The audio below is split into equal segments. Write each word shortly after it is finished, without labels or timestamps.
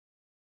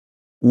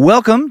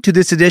Welcome to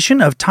this edition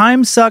of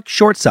Time Suck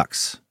Short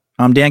Sucks.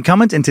 I'm Dan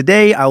Cummins, and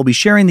today I will be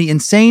sharing the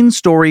insane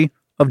story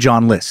of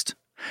John List,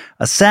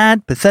 a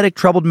sad, pathetic,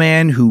 troubled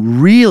man who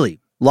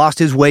really lost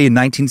his way in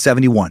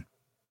 1971.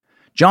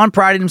 John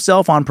prided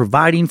himself on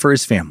providing for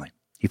his family.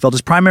 He felt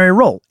his primary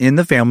role in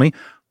the family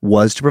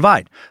was to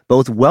provide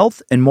both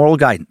wealth and moral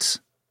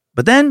guidance.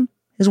 But then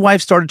his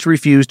wife started to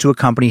refuse to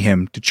accompany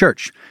him to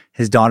church.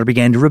 His daughter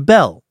began to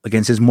rebel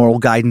against his moral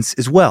guidance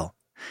as well.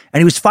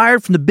 And he was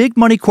fired from the big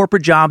money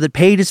corporate job that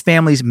paid his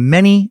family's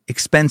many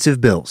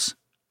expensive bills.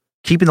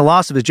 Keeping the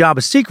loss of his job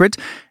a secret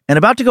and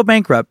about to go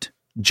bankrupt,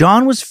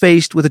 John was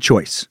faced with a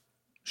choice.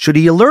 Should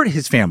he alert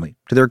his family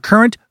to their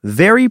current,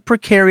 very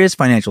precarious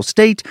financial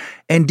state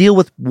and deal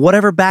with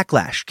whatever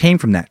backlash came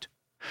from that?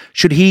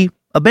 Should he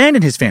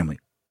abandon his family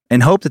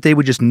and hope that they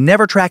would just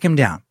never track him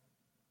down?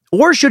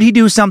 Or should he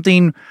do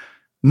something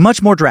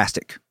much more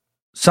drastic?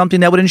 Something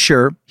that would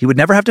ensure he would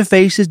never have to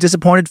face his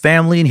disappointed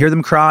family and hear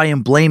them cry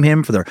and blame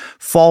him for their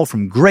fall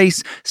from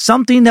grace.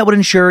 Something that would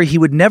ensure he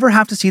would never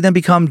have to see them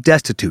become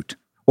destitute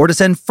or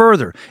descend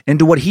further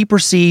into what he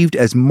perceived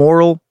as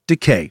moral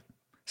decay.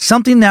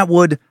 Something that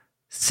would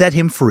set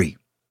him free.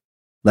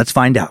 Let's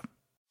find out.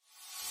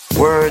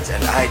 Words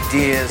and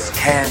ideas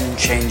can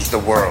change the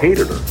world. I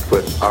hated her,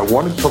 but I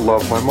wanted to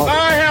love my mother.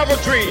 I have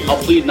a dream.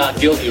 I'll plead not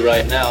guilty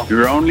right now.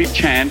 Your only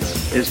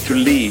chance is to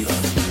leave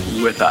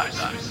with us.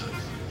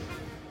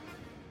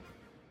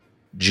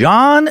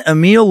 John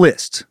Emil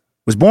List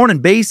was born in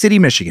Bay City,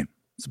 Michigan,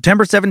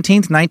 September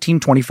 17th,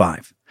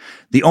 1925.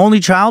 The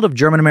only child of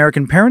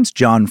German-American parents,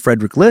 John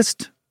Frederick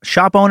List, a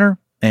shop owner,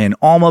 and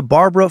Alma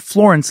Barbara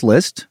Florence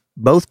List,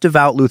 both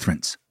devout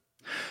Lutherans.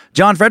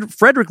 John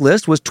Frederick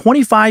List was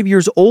 25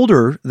 years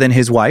older than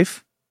his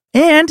wife,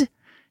 and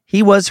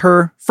he was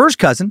her first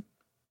cousin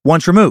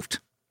once removed,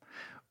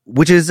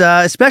 which is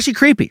especially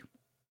creepy.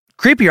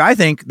 Creepier, I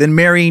think, than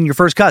marrying your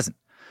first cousin.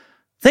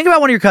 Think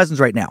about one of your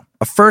cousins right now,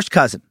 a first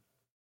cousin.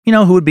 You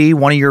know, who would be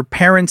one of your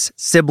parents'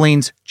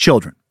 siblings'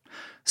 children.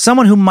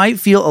 Someone who might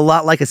feel a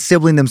lot like a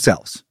sibling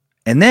themselves.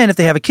 And then if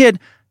they have a kid,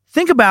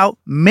 think about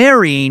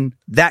marrying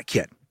that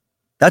kid.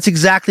 That's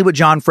exactly what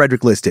John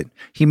Frederick List did.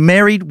 He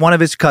married one of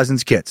his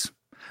cousin's kids.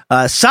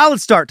 A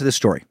solid start to this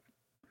story.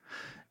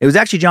 It was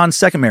actually John's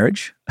second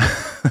marriage.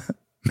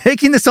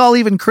 Making this all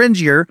even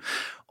cringier,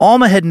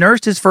 Alma had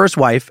nursed his first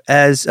wife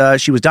as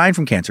she was dying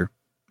from cancer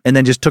and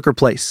then just took her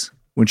place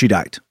when she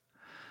died.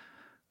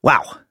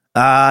 Wow.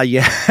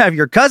 You have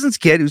your cousin's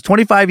kid, who's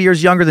 25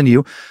 years younger than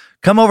you,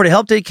 come over to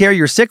help take care of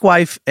your sick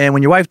wife, and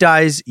when your wife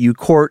dies, you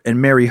court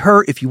and marry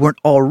her if you weren't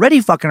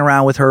already fucking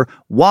around with her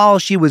while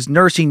she was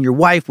nursing your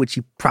wife, which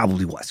she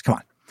probably was. Come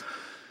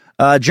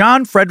on.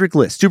 John Frederick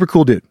List, super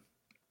cool dude.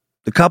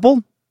 The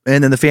couple,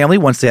 and then the family,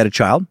 once they had a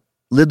child,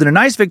 lived in a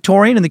nice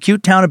Victorian in the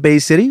cute town of Bay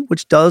City,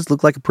 which does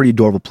look like a pretty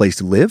adorable place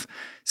to live,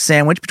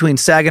 sandwiched between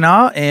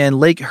Saginaw and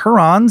Lake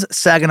Huron's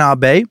Saginaw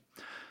Bay.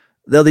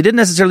 Though they didn't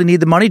necessarily need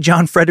the money,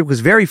 John Frederick was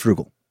very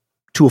frugal,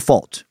 to a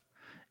fault.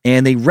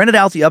 And they rented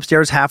out the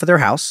upstairs half of their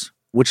house,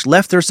 which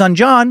left their son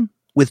John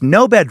with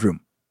no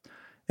bedroom.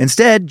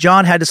 Instead,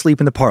 John had to sleep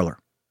in the parlor,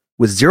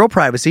 with zero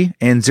privacy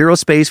and zero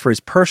space for his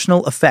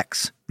personal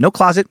effects. No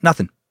closet,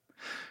 nothing.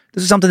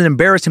 This is something that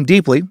embarrassed him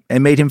deeply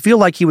and made him feel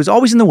like he was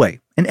always in the way,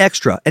 an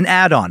extra, an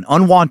add-on,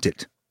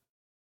 unwanted.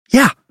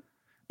 Yeah,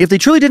 if they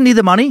truly didn't need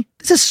the money,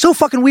 this is so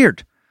fucking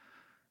weird.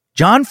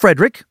 John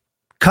Frederick,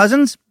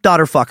 cousin's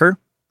daughter fucker,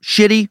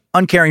 shitty,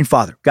 uncaring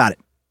father. Got it.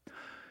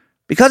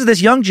 Because of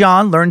this, young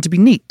John learned to be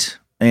neat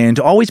and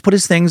to always put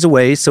his things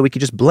away so he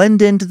could just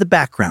blend into the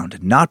background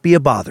and not be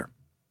a bother.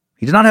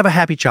 He did not have a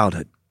happy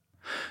childhood.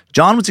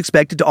 John was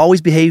expected to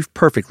always behave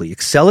perfectly,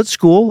 excel at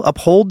school,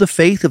 uphold the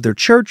faith of their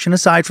church, and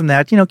aside from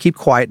that, keep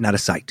quiet and out of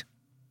sight.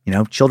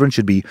 Children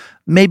should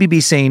maybe be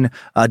seen,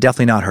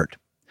 definitely not heard.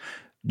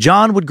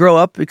 John would grow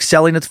up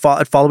excelling at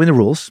following the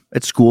rules,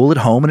 at school, at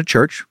home, and at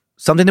church.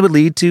 Something that would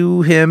lead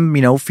to him,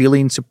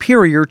 feeling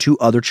superior to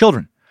other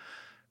children.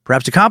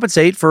 Perhaps to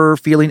compensate for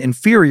feeling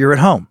inferior at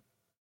home.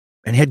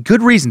 And he had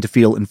good reason to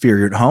feel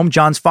inferior at home.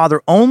 John's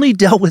father only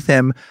dealt with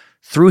him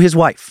through his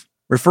wife,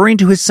 referring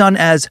to his son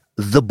as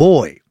the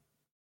boy,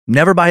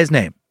 never by his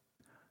name.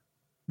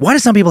 Why do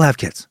some people have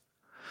kids?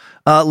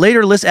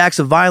 Later, List's acts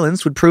of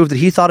violence would prove that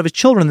he thought of his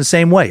children the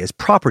same way, as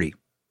property,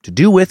 to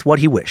do with what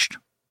he wished.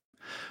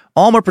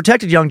 Alma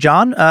protected young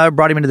John,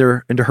 brought him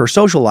into her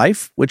social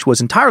life, which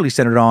was entirely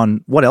centered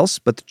on what else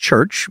but the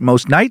church.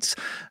 Most nights,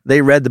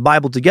 they read the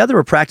Bible together,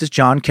 a practice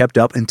John kept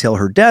up until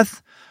her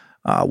death.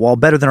 While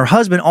better than her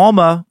husband,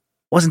 Alma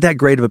wasn't that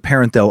great of a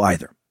parent, though,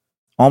 either.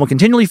 Alma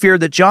continually feared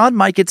that John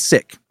might get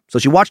sick, so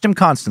she watched him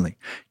constantly,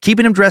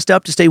 keeping him dressed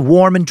up to stay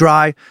warm and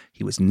dry.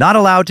 He was not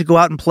allowed to go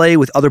out and play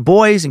with other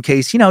boys in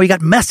case, he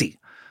got messy.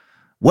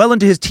 Well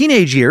into his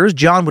teenage years,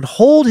 John would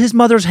hold his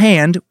mother's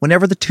hand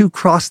whenever the two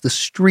crossed the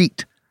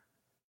street.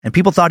 And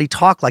people thought he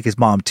talked like his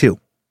mom, too.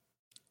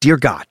 Dear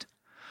God.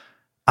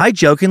 I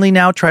jokingly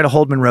now try to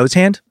hold Monroe's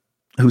hand,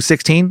 who's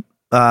 16.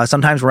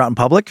 Sometimes we're out in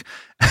public.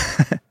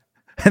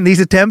 And these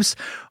attempts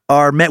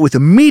are met with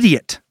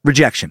immediate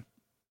rejection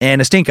and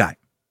a stink eye,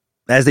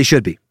 as they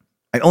should be.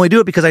 I only do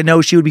it because I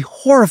know she would be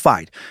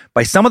horrified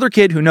by some other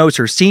kid who knows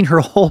her seeing her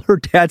hold her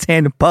dad's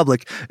hand in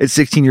public at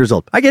 16 years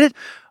old. I get it.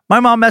 My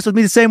mom messed with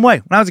me the same way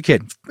when I was a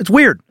kid. It's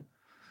weird.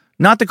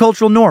 Not the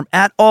cultural norm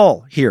at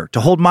all here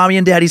to hold mommy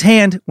and daddy's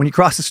hand when you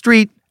cross the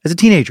street as a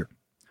teenager.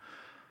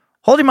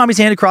 Holding mommy's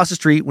hand across the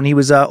street when he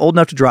was old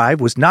enough to drive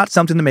was not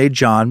something that made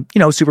John,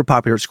 super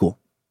popular at school.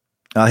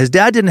 His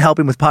dad didn't help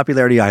him with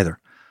popularity either.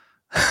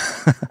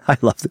 I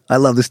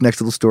love this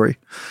next little story.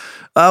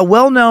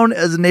 Well known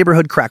as a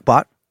neighborhood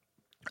crackpot,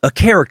 a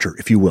character,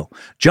 if you will,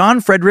 John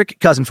Frederick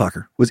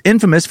Cousinfucker was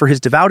infamous for his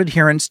devout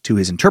adherence to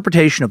his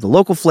interpretation of the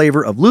local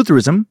flavor of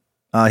Lutheranism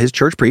his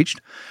church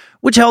preached,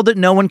 which held that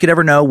no one could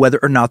ever know whether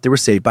or not they were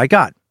saved by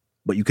God.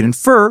 But you could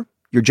infer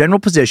your general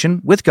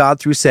position with God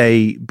through,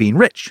 say, being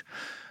rich.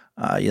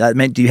 That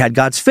meant you had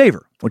God's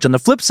favor, which on the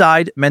flip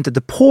side meant that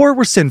the poor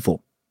were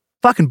sinful.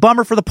 Fucking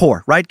bummer for the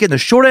poor, right? Getting the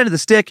short end of the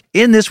stick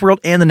in this world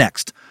and the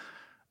next.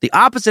 The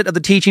opposite of the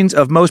teachings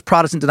of most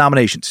Protestant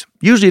denominations.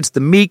 Usually it's the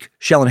meek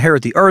shall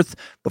inherit the earth,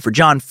 but for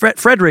John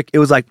Frederick, it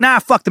was like, nah,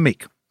 fuck the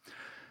meek.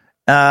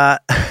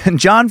 And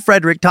John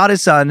Frederick taught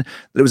his son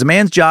that it was a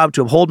man's job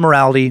to uphold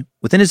morality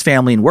within his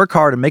family and work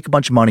hard and make a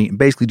bunch of money and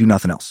basically do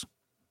nothing else.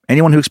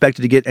 Anyone who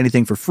expected to get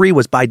anything for free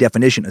was by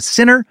definition a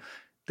sinner.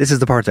 This is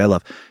the part that I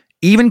love.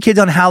 Even kids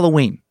on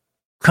Halloween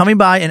coming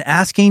by and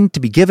asking to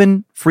be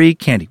given free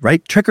candy,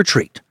 right? Trick or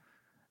treat.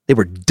 They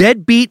were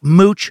deadbeat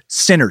mooch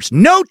sinners.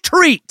 No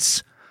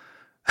treats.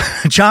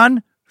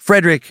 John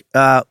Frederick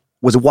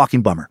was a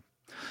walking bummer.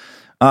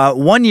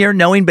 1 year,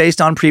 knowing based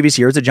on previous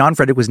years that John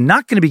Frederick was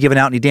not going to be giving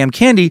out any damn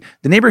candy,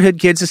 the neighborhood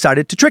kids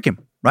decided to trick him,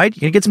 right?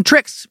 You're going to get some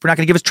tricks if we're not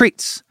going to give us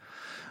treats.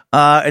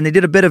 And they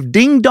did a bit of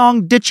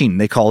ding-dong ditching,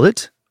 they called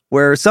it,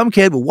 where some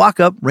kid would walk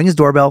up, ring his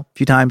doorbell a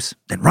few times,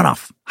 then run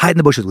off, hide in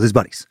the bushes with his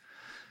buddies.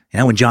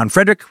 When John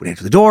Frederick would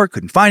answer the door,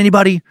 couldn't find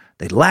anybody,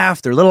 they'd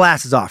laugh their little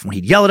asses off. When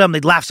he'd yell at them,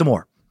 they'd laugh some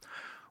more.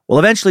 Well,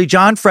 eventually,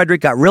 John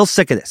Frederick got real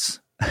sick of this.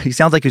 He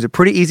sounds like he was a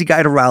pretty easy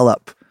guy to rile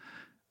up.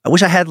 I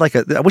wish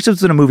this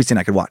was in a movie scene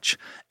I could watch.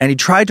 And he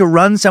tried to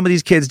run some of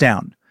these kids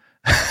down,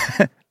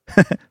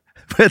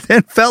 but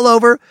then fell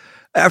over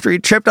after he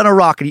tripped on a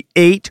rock and he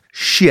ate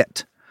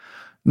shit.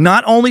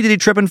 Not only did he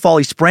trip and fall,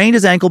 he sprained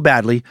his ankle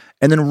badly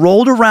and then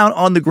rolled around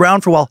on the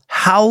ground for a while,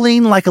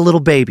 howling like a little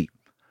baby.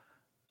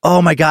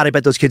 Oh my God, I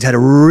bet those kids had a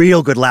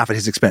real good laugh at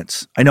his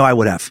expense. I know I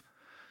would have.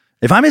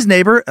 If I'm his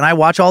neighbor and I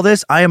watch all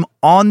this, I am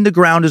on the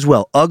ground as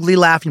well, ugly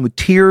laughing with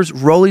tears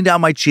rolling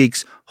down my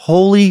cheeks.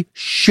 Holy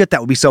shit,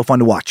 that would be so fun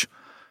to watch.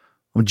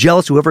 I'm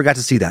jealous whoever got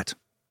to see that.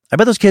 I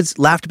bet those kids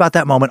laughed about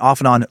that moment off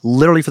and on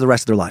literally for the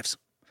rest of their lives.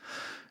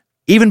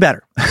 Even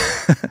better.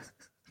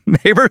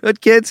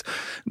 Neighborhood kids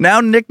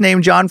now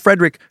nicknamed John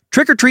Frederick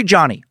Trick or Treat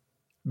Johnny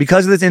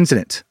because of this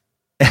incident.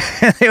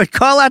 And they would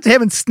call out to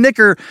him and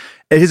snicker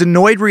at his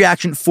annoyed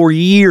reaction for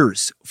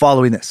years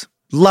following this.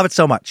 Love it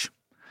so much.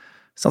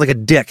 Sounds like a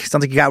dick.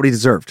 Sounds like he got what he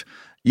deserved.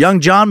 Young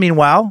John,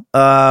 meanwhile,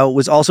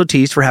 was also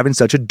teased for having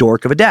such a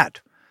dork of a dad.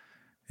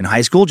 In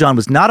high school, John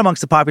was not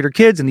amongst the popular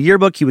kids. In the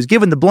yearbook, he was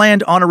given the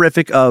bland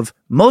honorific of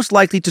most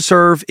likely to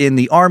serve in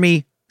the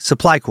Army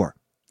Supply Corps.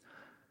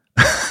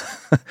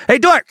 Hey,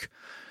 dork,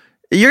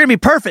 you're going to be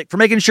perfect for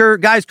making sure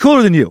guys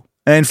cooler than you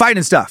and fighting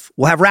and stuff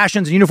will have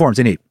rations and uniforms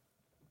they need.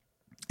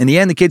 In the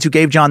end, the kids who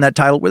gave John that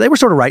title, they were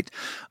sort of right.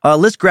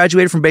 List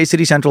graduated from Bay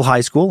City Central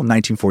High School in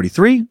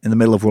 1943 in the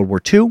middle of World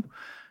War II.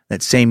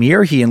 That same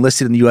year, he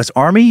enlisted in the U.S.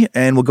 Army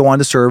and will go on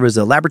to serve as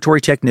a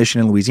laboratory technician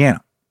in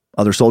Louisiana.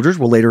 Other soldiers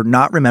will later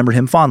not remember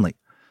him fondly.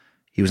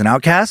 He was an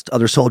outcast.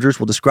 Other soldiers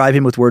will describe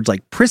him with words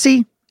like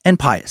prissy and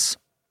pious.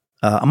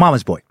 A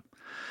mama's boy.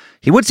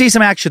 He would see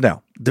some action,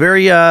 though. At the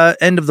very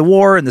end of the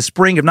war, in the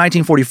spring of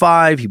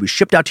 1945, he was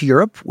shipped out to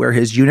Europe, where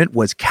his unit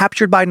was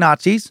captured by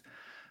Nazis.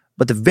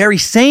 But the very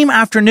same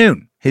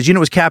afternoon his unit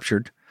was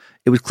captured,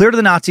 it was clear to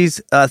the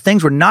Nazis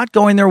things were not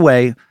going their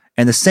way,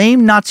 and the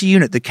same Nazi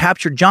unit that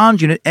captured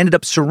John's unit ended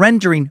up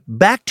surrendering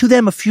back to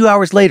them a few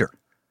hours later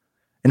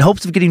in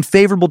hopes of getting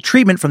favorable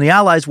treatment from the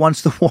Allies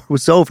once the war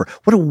was over.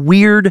 What a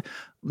weird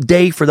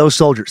day for those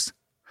soldiers.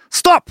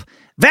 Stop!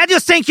 Where do you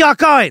think you're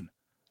going?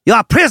 You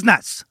are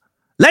prisoners.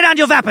 Lay down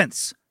your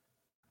weapons.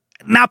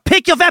 Now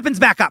pick your weapons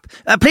back up.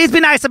 Please be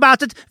nice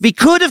about it. We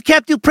could have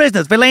kept you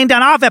prisoners. We're laying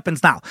down our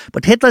weapons now.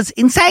 But Hitler's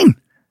insane.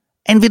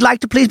 And we'd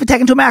like to please be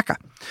taken to America.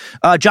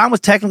 John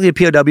was technically a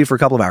POW for a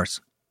couple of hours.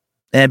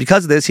 And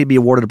because of this, he'd be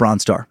awarded a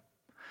Bronze Star.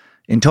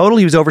 In total,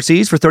 he was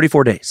overseas for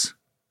 34 days.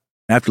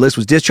 After List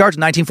was discharged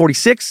in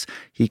 1946,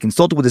 he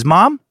consulted with his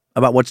mom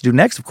about what to do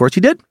next. Of course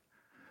he did.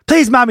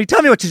 Please, Mommy,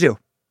 tell me what to do.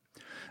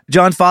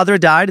 John's father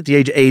died at the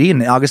age of 80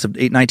 in August of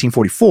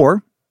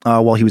 1944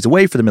 while he was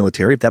away for the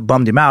military. If that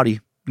bummed him out,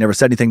 he never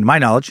said anything to my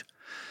knowledge.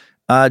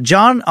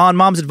 John, on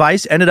Mom's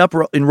advice, ended up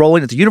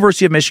enrolling at the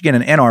University of Michigan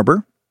in Ann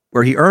Arbor,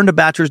 where he earned a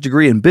bachelor's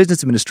degree in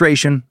business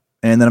administration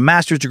and then a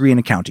master's degree in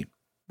accounting,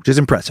 which is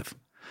impressive.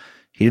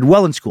 He did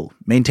well in school,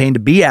 maintained a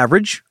B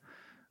average,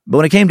 but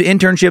when it came to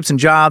internships and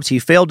jobs, he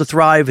failed to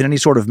thrive in any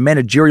sort of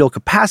managerial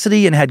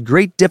capacity and had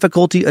great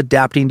difficulty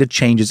adapting to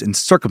changes in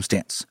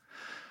circumstance.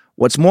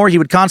 What's more, he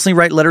would constantly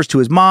write letters to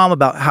his mom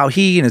about how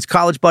he and his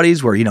college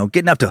buddies were,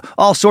 getting up to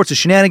all sorts of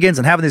shenanigans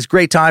and having this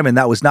great time, and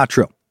that was not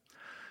true.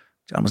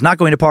 John was not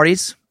going to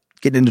parties,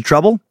 getting into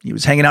trouble. He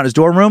was hanging out in his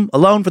dorm room,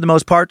 alone for the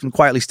most part, and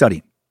quietly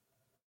studying.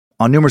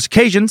 On numerous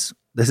occasions,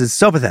 this is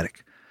so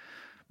pathetic,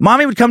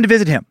 Mommy would come to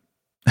visit him,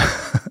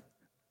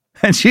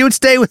 and she would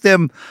stay with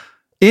him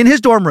in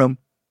his dorm room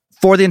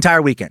for the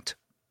entire weekend.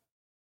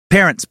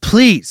 Parents,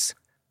 please,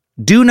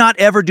 do not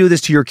ever do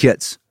this to your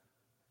kids.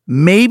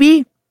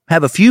 Maybe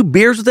have a few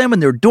beers with them in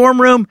their dorm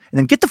room, and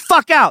then get the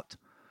fuck out,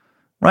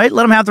 right?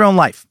 Let them have their own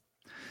life.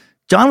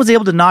 John was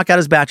able to knock out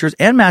his bachelor's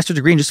and master's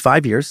degree in just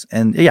 5 years,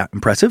 and yeah,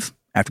 impressive.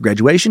 After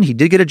graduation, he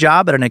did get a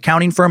job at an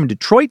accounting firm in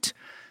Detroit.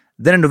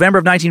 Then in November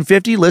of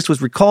 1950, List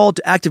was recalled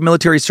to active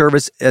military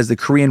service as the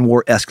Korean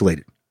War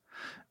escalated.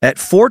 At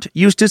Fort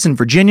Eustis in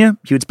Virginia,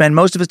 he would spend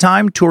most of his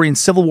time touring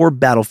Civil War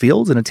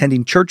battlefields and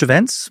attending church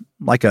events,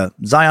 like a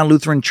Zion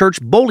Lutheran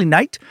Church bowling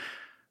night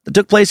that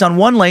took place on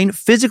one lane,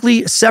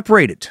 physically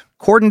separated,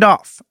 cordoned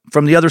off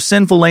from the other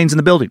sinful lanes in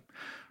the building.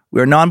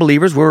 Where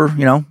non-believers were,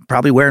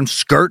 probably wearing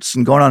skirts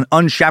and going on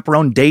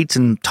unchaperoned dates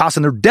and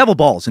tossing their devil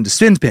balls into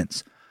spin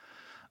pins.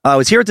 It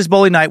was here at this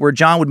bowling night where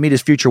John would meet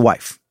his future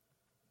wife,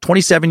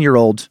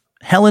 27-year-old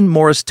Helen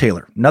Morris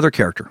Taylor, another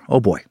character. Oh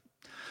boy.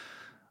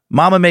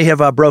 Mama may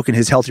have broken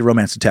his healthy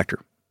romance detector.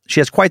 She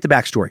has quite the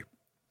backstory.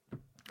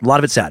 A lot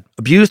of it sad.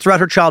 Abused throughout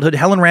her childhood,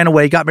 Helen ran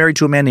away, got married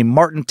to a man named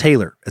Martin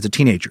Taylor as a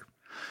teenager,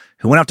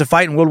 who went out to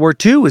fight in World War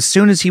II as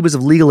soon as he was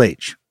of legal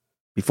age.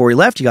 Before he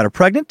left, he got her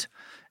pregnant,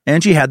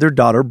 and she had their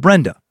daughter,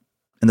 Brenda.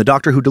 And the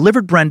doctor who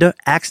delivered Brenda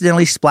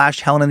accidentally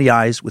splashed Helen in the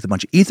eyes with a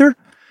bunch of ether,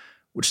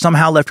 which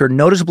somehow left her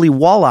noticeably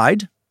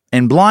wall-eyed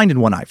and blind in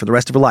one eye for the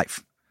rest of her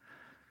life.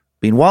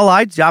 Being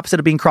wall-eyed is the opposite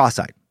of being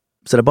cross-eyed.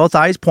 Instead of both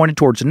eyes pointed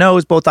towards the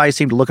nose, both eyes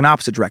seem to look in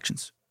opposite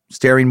directions,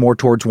 staring more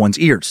towards one's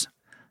ears.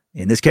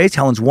 In this case,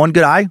 Helen's one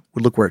good eye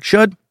would look where it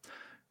should,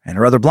 and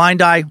her other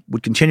blind eye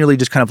would continually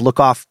just kind of look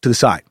off to the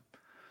side.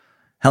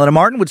 Helena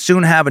Martin would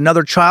soon have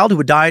another child who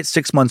would die at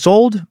 6 months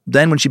old.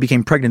 Then when she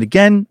became pregnant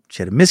again,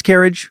 she had a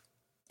miscarriage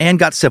and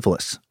got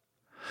syphilis.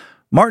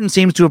 Martin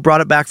seems to have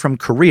brought it back from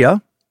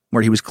Korea,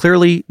 where he was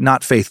clearly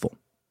not faithful.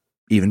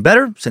 Even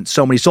better, since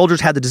so many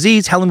soldiers had the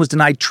disease, Helen was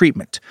denied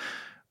treatment,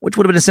 which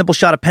would have been a simple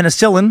shot of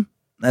penicillin,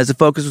 as the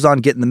focus was on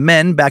getting the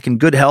men back in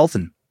good health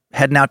and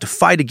heading out to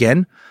fight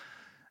again.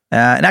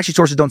 And actually,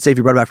 sources don't say if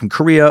he brought it back from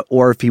Korea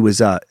or if he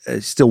was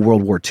still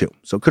World War II.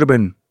 So it could have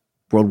been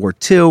World War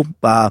II.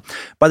 By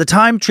the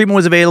time treatment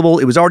was available,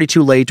 it was already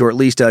too late, or at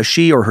least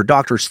she or her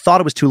doctors thought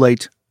it was too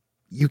late.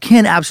 You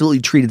can't absolutely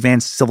treat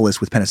advanced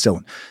syphilis with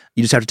penicillin.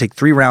 You just have to take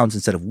 3 rounds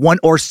instead of 1,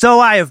 or so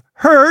I have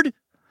heard.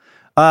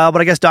 But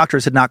I guess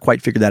doctors had not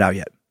quite figured that out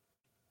yet.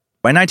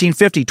 By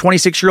 1950,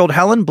 26-year-old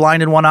Helen,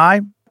 blind in one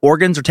eye,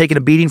 organs are taking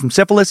a beating from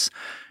syphilis,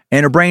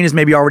 and her brain is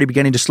maybe already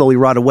beginning to slowly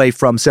rot away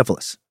from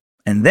syphilis.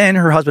 And then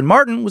her husband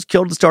Martin was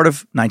killed at the start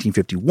of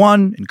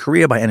 1951 in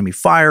Korea by enemy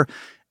fire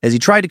as he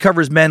tried to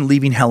cover his men,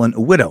 leaving Helen a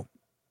widow.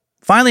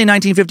 Finally, in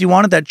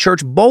 1951, at that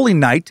church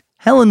bowling night,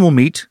 Helen will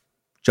meet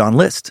John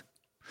List.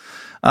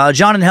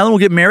 John and Helen will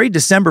get married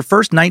December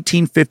 1st,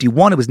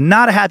 1951. It was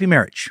not a happy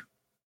marriage.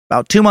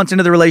 About 2 months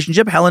into the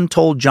relationship, Helen had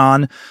told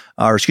John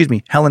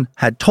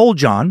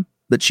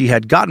that she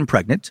had gotten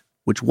pregnant,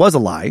 which was a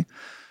lie.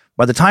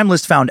 By the time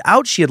List found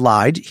out she had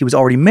lied, he was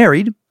already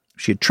married.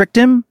 She had tricked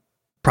him,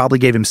 probably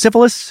gave him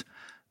syphilis,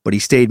 but he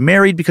stayed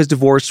married because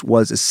divorce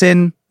was a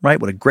sin, right?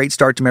 What a great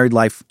start to married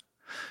life.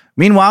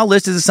 Meanwhile,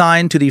 List is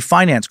assigned to the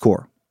Finance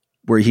Corps,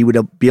 where he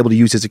would be able to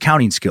use his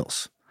accounting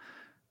skills.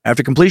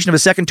 After completion of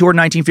his second tour in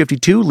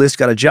 1952, List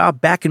got a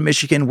job back in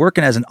Michigan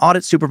working as an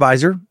audit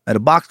supervisor at a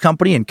box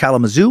company in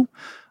Kalamazoo,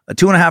 a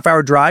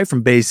 2.5-hour drive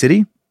from Bay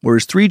City, where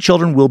his 3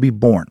 children will be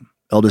born.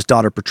 Eldest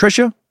daughter,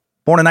 Patricia,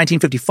 born in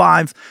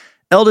 1955,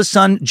 eldest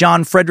son,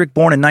 John Frederick,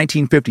 born in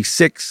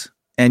 1956,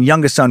 and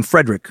youngest son,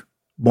 Frederick,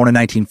 born in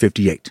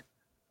 1958.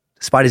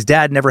 Despite his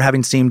dad never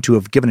having seemed to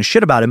have given a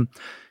shit about him,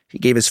 he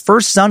gave his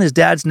first son his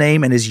dad's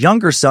name and his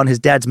younger son his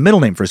dad's middle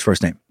name for his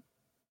first name.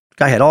 The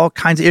guy had all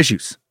kinds of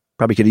issues.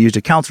 Probably could have used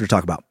a counselor to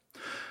talk about.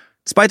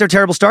 Despite their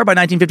terrible start, by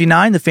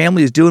 1959, the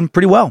family is doing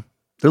pretty well.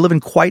 They're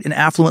living quite an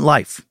affluent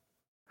life.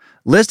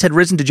 List had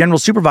risen to general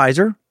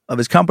supervisor of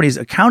his company's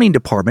accounting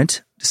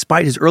department.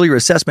 Despite his earlier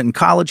assessment in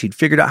college, he'd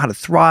figured out how to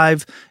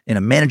thrive in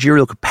a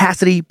managerial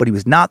capacity, but he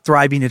was not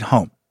thriving at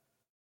home.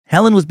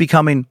 Helen was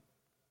becoming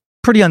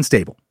pretty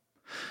unstable,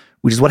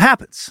 which is what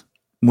happens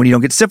when you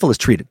don't get syphilis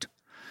treated.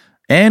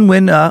 And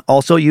when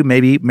also you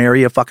maybe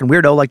marry a fucking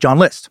weirdo like John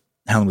List.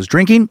 Helen was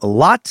drinking a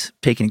lot,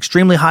 taking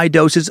extremely high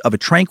doses of a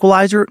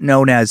tranquilizer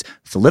known as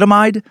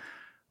thalidomide.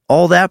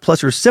 All that plus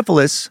her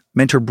syphilis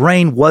meant her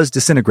brain was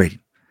disintegrating.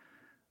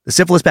 The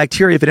syphilis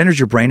bacteria, if it enters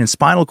your brain and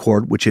spinal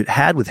cord, which it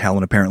had with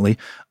Helen apparently,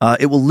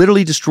 it will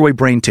literally destroy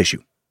brain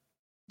tissue.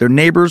 Their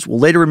neighbors will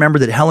later remember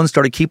that Helen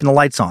started keeping the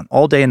lights on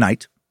all day and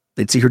night.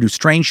 They'd see her do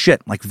strange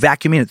shit, like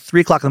vacuuming at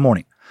 3 o'clock in the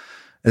morning,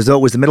 as though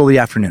it was the middle of the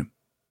afternoon.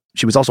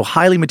 She was also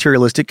highly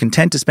materialistic,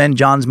 content to spend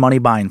John's money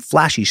buying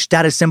flashy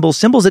status symbols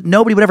that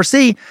nobody would ever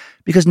see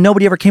because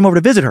nobody ever came over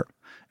to visit her.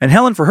 And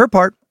Helen, for her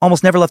part,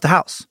 almost never left the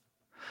house.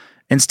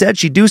 Instead,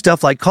 she'd do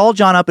stuff like call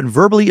John up and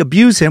verbally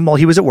abuse him while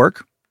he was at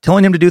work,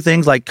 telling him to do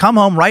things like come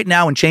home right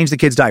now and change the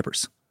kids'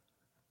 diapers.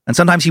 And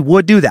sometimes he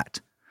would do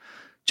that.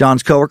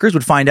 John's coworkers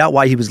would find out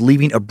why he was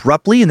leaving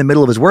abruptly in the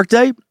middle of his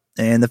workday,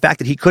 and the fact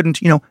that he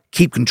couldn't,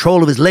 keep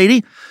control of his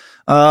lady,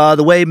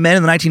 the way men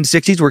in the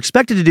 1960s were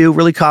expected to do,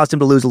 really caused him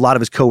to lose a lot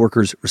of his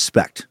coworkers'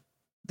 respect.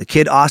 The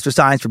kid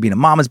ostracized for being a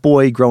mama's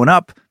boy growing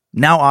up,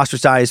 now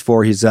ostracized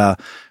for his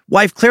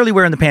wife clearly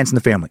wearing the pants in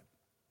the family.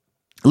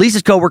 At least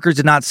his coworkers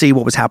did not see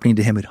what was happening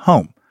to him at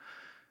home.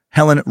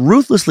 Helen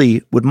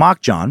ruthlessly would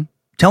mock John,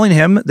 telling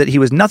him that he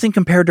was nothing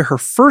compared to her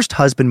first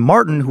husband,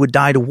 Martin, who had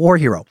died a war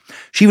hero.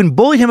 She even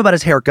bullied him about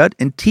his haircut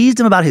and teased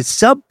him about his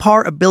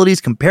subpar abilities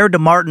compared to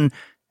Martin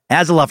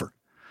as a lover.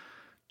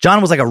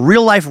 John was like a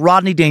real-life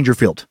Rodney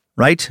Dangerfield,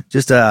 right?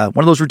 Just one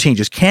of those routines.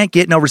 Just can't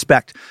get no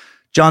respect.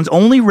 John's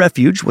only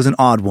refuge was an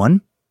odd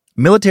one: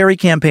 military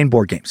campaign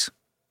board games.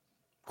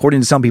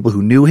 According to some people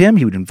who knew him,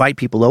 he would invite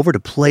people over to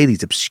play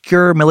these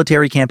obscure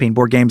military campaign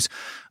board games,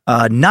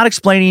 not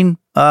explaining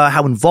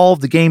how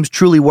involved the games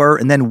truly were,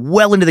 and then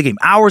well into the game,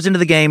 hours into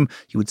the game,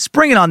 he would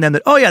spring it on them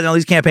that,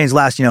 these campaigns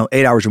last,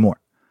 8 hours or more.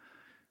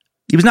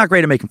 He was not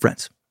great at making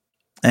friends,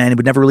 and he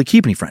would never really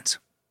keep any friends.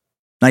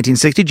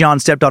 1960,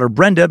 John's stepdaughter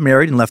Brenda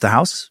married and left the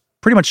house,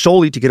 pretty much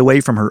solely to get away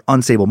from her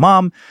unstable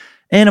mom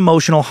and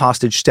emotional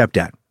hostage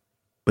stepdad.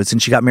 But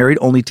since she got married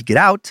only to get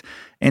out,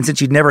 and since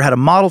she'd never had a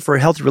model for a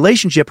healthy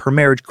relationship, her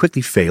marriage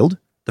quickly failed,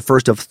 the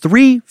first of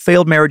 3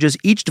 failed marriages,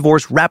 each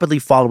divorced rapidly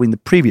following the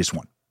previous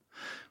one.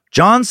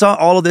 John saw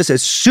all of this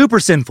as super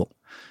sinful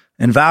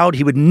and vowed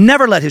he would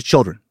never let his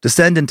children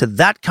descend into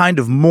that kind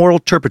of moral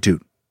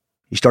turpitude.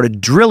 He started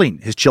drilling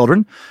his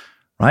children,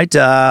 right,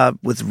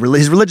 with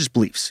his religious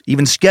beliefs,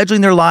 even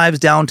scheduling their lives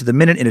down to the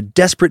minute in a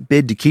desperate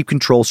bid to keep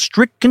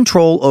strict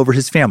control over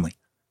his family.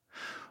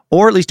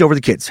 Or at least over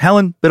the kids.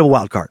 Helen, bit of a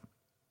wild card.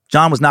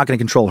 John was not going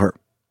to control her.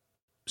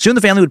 Soon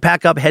the family would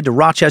pack up, head to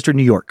Rochester,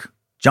 New York.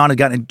 John had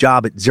gotten a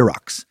job at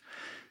Xerox.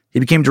 He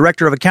became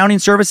director of accounting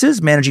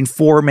services, managing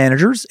 4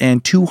 managers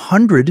and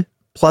 200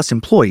 plus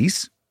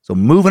employees. So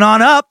moving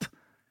on up,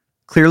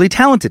 clearly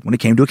talented when it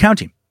came to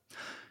accounting.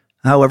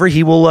 However,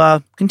 he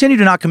will continue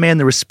to not command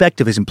the respect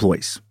of his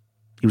employees.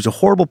 He was a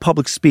horrible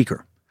public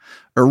speaker,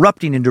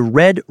 erupting into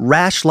red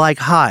rash-like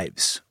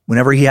hives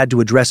whenever he had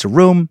to address a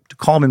room to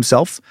calm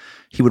himself.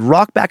 He would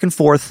rock back and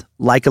forth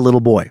like a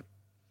little boy.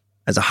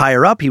 As a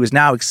higher up, he was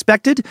now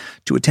expected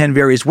to attend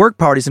various work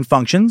parties and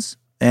functions,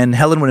 and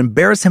Helen would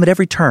embarrass him at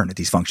every turn at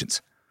these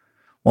functions.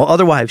 While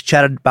other wives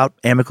chatted about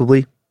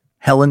amicably,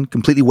 Helen,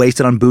 completely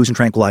wasted on booze and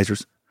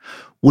tranquilizers,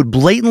 would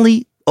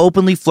blatantly,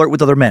 openly flirt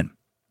with other men.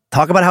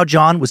 Talk about how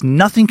John was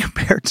nothing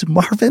compared to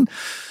Marvin.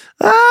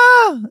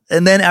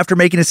 And then after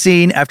making a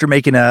scene, after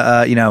making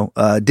a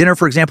dinner,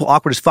 for example,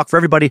 awkward as fuck for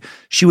everybody,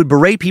 she would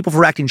berate people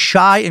for acting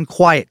shy and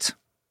quiet,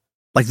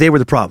 like they were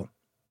the problem.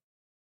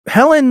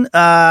 Helen,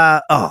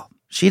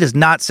 she does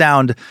not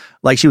sound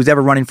like she was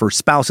ever running for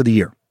spouse of the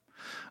year.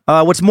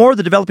 What's more,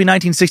 the developing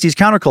 1960s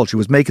counterculture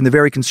was making the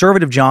very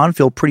conservative John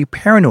feel pretty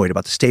paranoid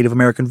about the state of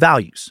American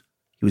values.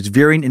 He was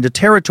veering into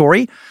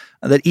territory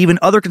that even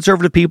other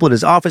conservative people at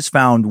his office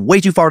found way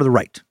too far to the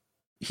right.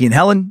 He and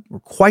Helen were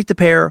quite the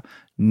pair.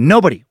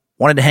 Nobody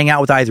wanted to hang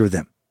out with either of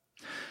them.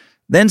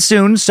 Then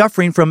soon,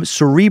 suffering from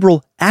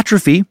cerebral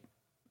atrophy,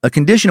 a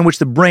condition in which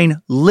the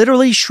brain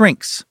literally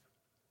shrinks,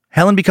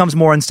 Helen becomes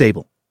more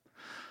unstable.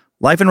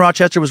 Life in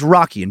Rochester was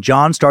rocky, and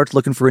John starts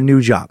looking for a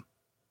new job.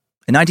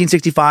 In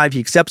 1965, he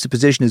accepts a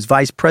position as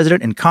vice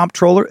president and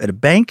comptroller at a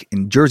bank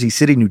in Jersey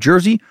City, New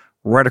Jersey,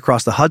 right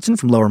across the Hudson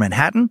from Lower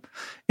Manhattan,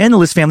 and the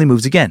List family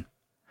moves again.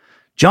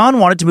 John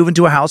wanted to move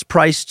into a house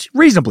priced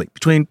reasonably,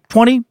 between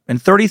 $20,000 and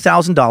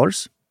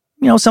 $30,000.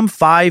 Some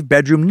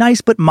 5-bedroom,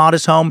 nice but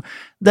modest home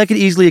that could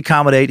easily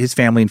accommodate his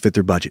family and fit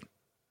their budget.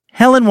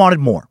 Helen wanted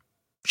more.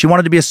 She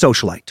wanted to be a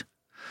socialite.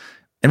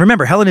 And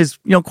remember, Helen is,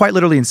 quite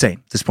literally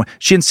insane at this point.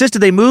 She insisted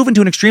they move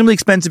into an extremely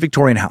expensive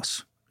Victorian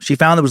house. She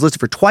found it was listed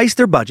for twice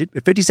their budget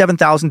at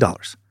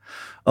 $57,000.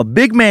 A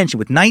big mansion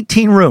with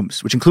 19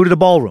 rooms, which included a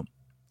ballroom,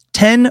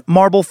 10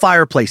 marble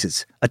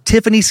fireplaces, a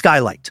Tiffany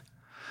skylight.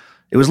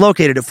 It was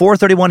located at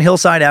 431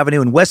 Hillside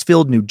Avenue in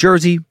Westfield, New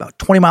Jersey, about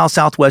 20 miles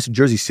southwest of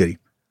Jersey City.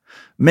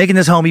 Making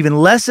this home even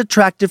less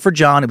attractive for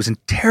John, it was in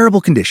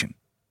terrible condition,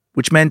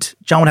 which meant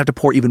John would have to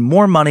pour even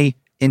more money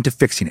into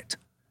fixing it.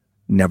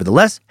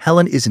 Nevertheless,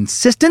 Helen is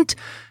insistent.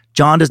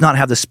 John does not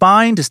have the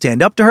spine to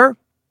stand up to her,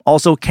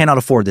 also cannot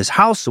afford this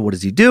house, so what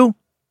does he do?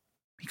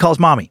 He calls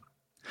Mommy.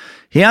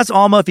 He asks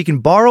Alma if he can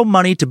borrow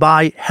money to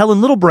buy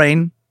Helen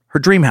Littlebrain her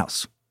dream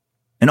house.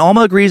 And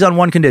Alma agrees on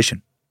one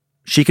condition.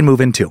 She can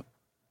move in too.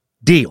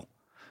 Deal.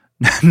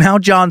 Now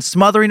John's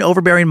smothering,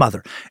 overbearing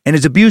mother and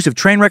his abusive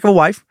train wreck of a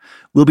wife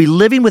will be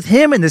living with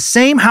him in the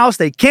same house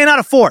they cannot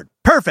afford.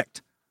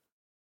 Perfect.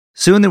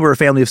 Soon they were a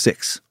family of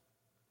 6.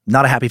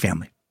 Not a happy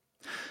family.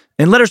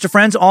 In letters to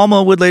friends,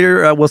 Alma would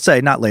will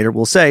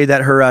say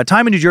that her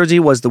time in New Jersey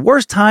was the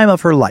worst time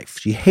of her life.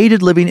 She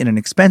hated living in an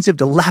expensive,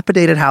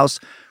 dilapidated house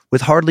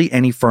with hardly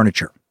any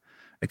furniture.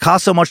 It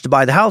cost so much to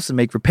buy the house and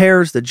make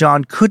repairs that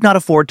John could not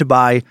afford to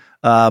buy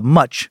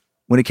much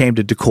when it came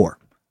to decor.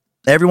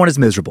 Everyone is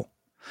miserable.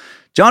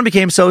 John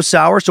became so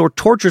sour, so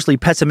torturously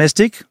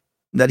pessimistic,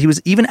 that he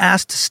was even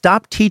asked to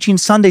stop teaching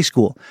Sunday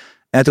school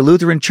at the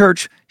Lutheran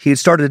church he had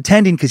started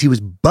attending because he was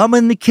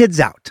bumming the kids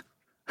out.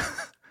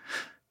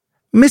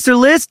 Mr.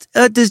 List,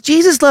 does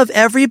Jesus love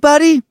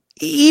everybody?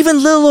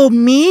 Even little old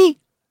me?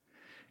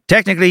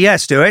 Technically,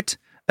 yes, Stuart.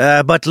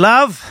 But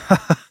love?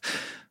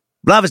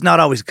 Love is not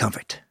always a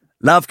comfort.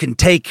 Love can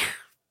take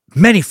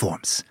many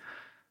forms.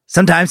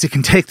 Sometimes it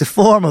can take the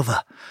form of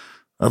a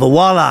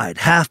wall-eyed,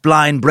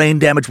 half-blind,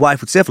 brain-damaged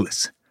wife with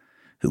syphilis,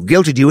 who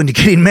guilted you into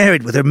getting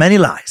married with her many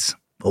lies.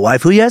 A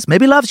wife who, yes,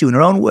 maybe loves you in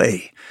her own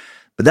way,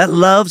 but that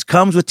love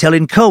comes with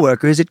telling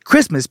coworkers at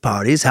Christmas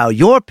parties how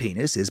your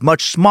penis is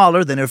much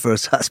smaller than her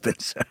first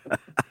husband's.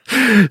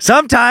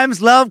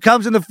 Sometimes love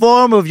comes in the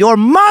form of your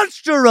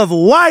monster of a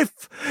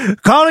wife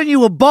calling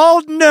you a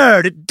bald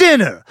nerd at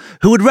dinner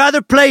who would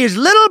rather play his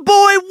little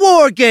boy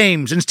war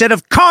games instead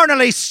of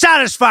carnally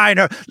satisfying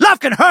her. Love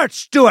can hurt,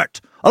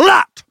 Stuart, a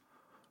lot.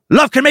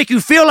 Love can make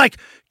you feel like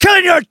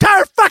killing your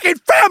entire fucking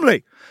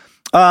family.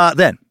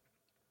 Then,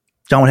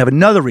 John would have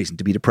another reason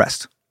to be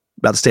depressed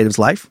about the state of his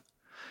life.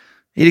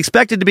 He'd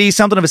expected to be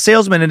something of a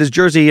salesman in his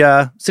Jersey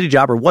city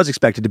job, or was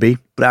expected to be,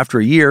 but after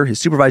a year, his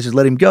supervisors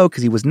let him go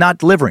because he was not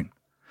delivering.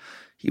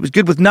 He was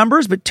good with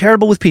numbers, but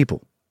terrible with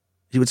people.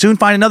 He would soon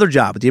find another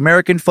job at the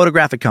American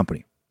Photographic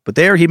Company, but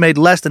there he made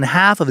less than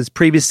half of his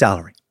previous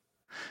salary.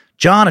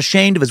 John,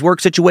 ashamed of his work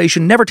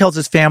situation, never tells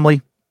his family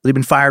that he'd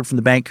been fired from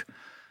the bank.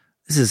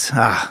 This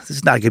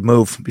is not a good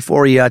move.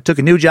 Before he took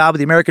a new job at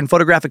the American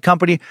Photographic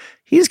Company,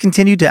 he just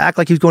continued to act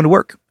like he was going to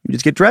work. He would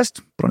just get dressed,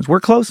 put on his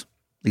work clothes,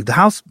 leave the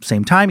house,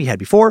 same time he had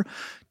before,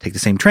 take the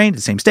same train to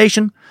the same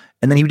station,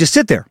 and then he would just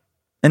sit there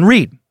and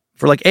read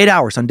for like 8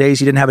 hours on days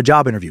he didn't have a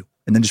job interview,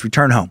 and then just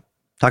return home.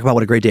 Talk about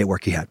what a great day at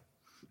work he had.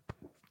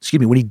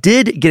 When he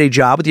did get a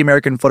job at the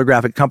American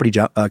Photographic Company,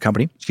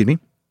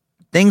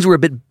 things were a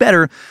bit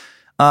better,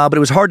 but it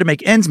was hard to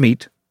make ends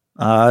meet.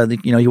 He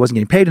wasn't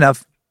getting paid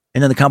enough,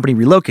 and then the company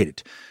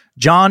relocated.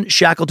 John,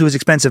 shackled to his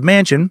expensive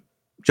mansion,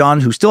 John,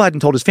 who still hadn't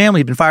told his family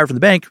he'd been fired from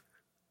the bank,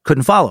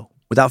 couldn't follow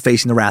without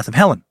facing the wrath of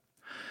Helen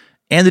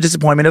and the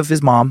disappointment of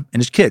his mom and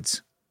his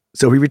kids.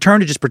 So he returned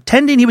to just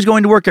pretending he was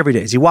going to work every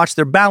day as he watched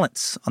their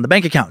balance on the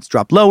bank accounts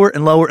drop lower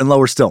and lower and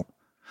lower still.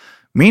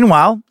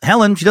 Meanwhile,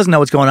 Helen, she doesn't know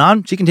what's going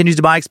on. She continues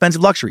to buy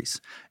expensive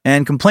luxuries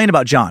and complain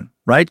about John,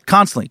 right?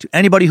 Constantly to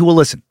anybody who will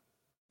listen.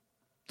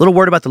 Little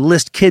word about the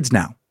List kids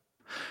now.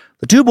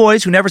 The two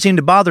boys never seemed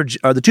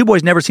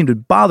to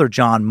bother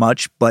John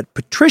much, but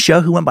Patricia,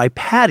 who went by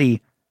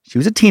Patty, she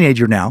was a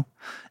teenager now,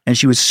 and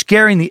she was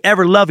scaring the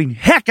ever-loving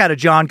heck out of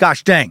John.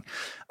 Gosh dang.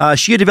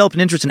 She had developed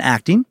an interest in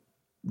acting,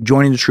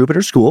 joining the troupe at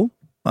her school.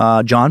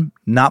 John,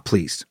 not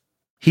pleased.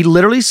 He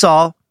literally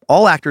saw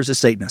all actors as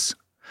Satanists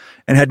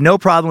and had no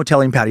problem with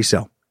telling Patty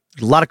so.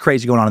 There's a lot of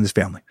crazy going on in this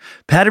family.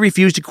 Patty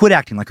refused to quit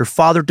acting like her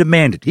father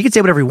demanded. He could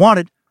say whatever he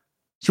wanted.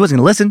 She wasn't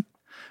going to listen.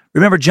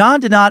 Remember, John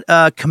did not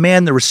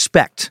command the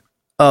respect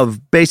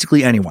of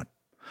basically anyone.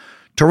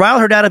 To rile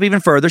her dad up even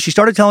further, she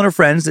started telling her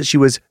friends that she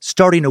was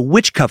starting a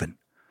witch coven.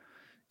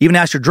 Even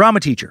asked her drama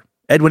teacher,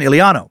 Edwin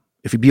Iliano,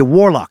 if he'd be a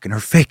warlock in her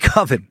fake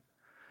coven.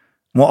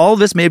 While all of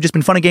this may have just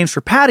been fun and games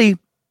for Patty, it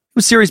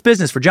was serious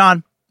business for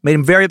John. Made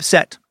him very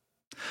upset.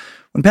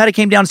 When Patty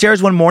came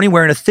downstairs one morning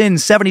wearing a thin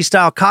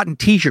 70s-style cotton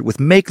t-shirt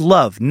with "Make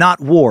Love, Not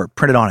War"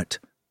 printed on it,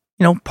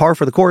 par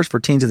for the course for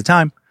teens at the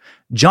time,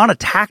 John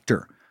attacked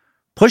her,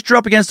 pushed her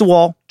up against the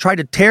wall, tried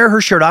to tear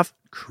her shirt off,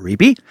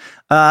 creepy,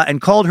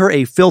 and called her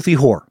a filthy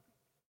whore.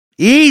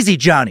 Easy,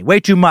 Johnny. Way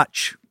too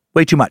much.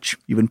 Way too much.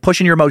 You've been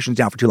pushing your emotions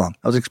down for too long.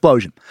 That was an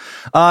explosion.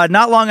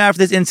 Not long after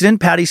this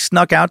incident, Patty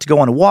snuck out to go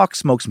on a walk,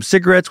 smoke some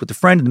cigarettes with a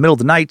friend in the middle of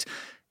the night,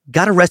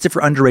 got arrested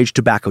for underage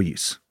tobacco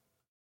use.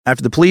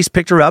 After the police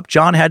picked her up,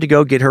 John had to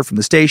go get her from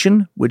the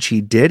station, which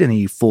he did in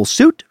a full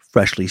suit,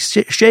 freshly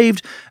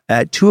shaved,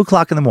 at 2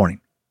 o'clock in the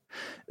morning.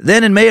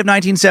 Then in May of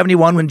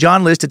 1971, when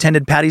John List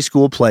attended Patty's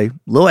school play,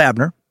 Lil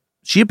Abner,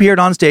 she appeared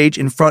on stage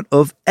in front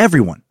of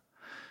everyone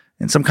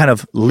in some kind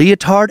of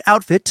leotard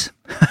outfit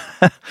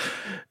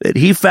that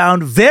he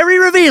found very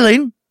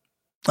revealing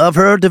of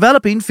her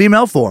developing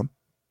female form.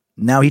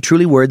 Now he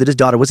truly worried that his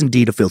daughter was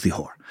indeed a filthy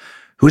whore,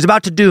 who was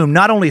about to doom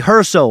not only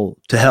her soul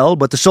to hell,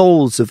 but the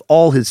souls of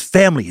all his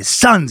family, his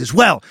sons as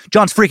well.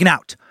 John's freaking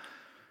out.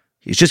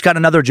 He's just got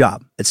another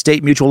job at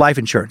State Mutual Life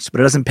Insurance,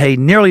 but it doesn't pay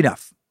nearly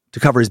enough to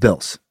cover his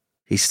bills.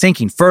 He's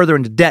sinking further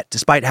into debt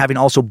despite having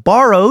also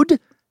borrowed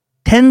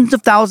tens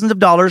of thousands of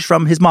dollars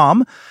from his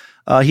mom.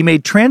 He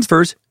made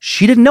transfers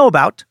she didn't know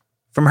about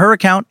from her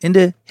account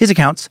into his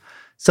accounts.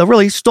 So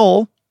really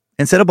stole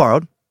instead of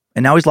borrowed.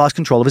 And now he's lost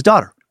control of his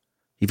daughter.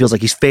 He feels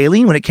like he's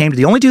failing when it came to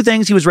the only two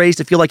things he was raised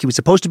to feel like he was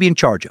supposed to be in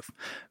charge of: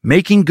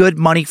 making good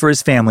money for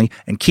his family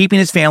and keeping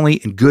his family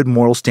in good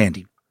moral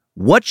standing.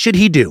 What should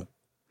he do?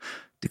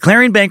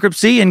 Declaring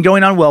bankruptcy and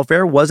going on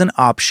welfare was an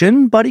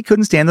option, but he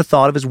couldn't stand the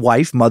thought of his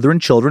wife, mother,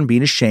 and children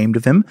being ashamed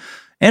of him.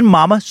 And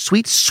mama,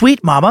 sweet,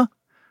 sweet mama,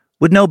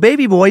 would know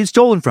baby boy had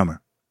stolen from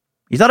her.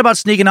 He thought about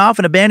sneaking off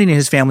and abandoning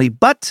his family,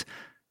 but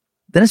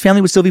then his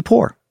family would still be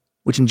poor.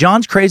 which in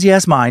John's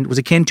crazy-ass mind was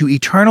akin to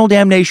eternal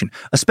damnation,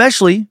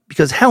 especially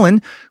because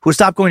Helen, who had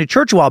stopped going to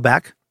church a while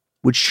back,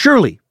 would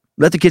surely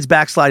let the kids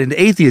backslide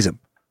into atheism.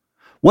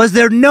 Was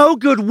there no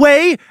good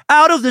way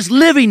out of this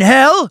living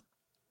hell?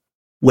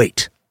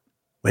 Wait.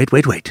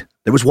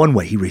 There was one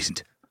way, he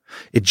reasoned.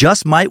 It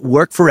just might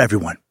work for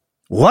everyone.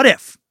 What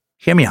if,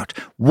 hear me out,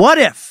 what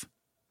if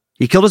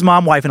he killed his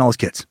mom, wife, and all his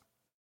kids?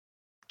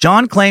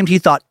 John claimed he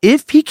thought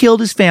if he killed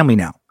his family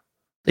now,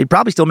 they'd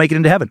probably still make it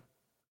into heaven.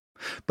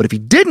 But if he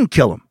didn't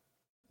kill them,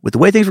 with the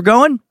way things were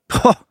going,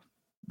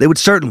 they would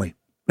certainly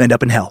end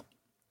up in hell.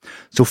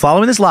 So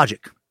following this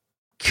logic,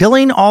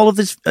 killing all of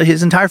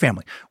his entire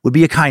family would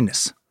be a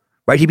kindness,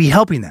 right? He'd be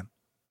helping them.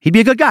 He'd be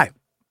a good guy.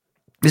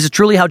 This is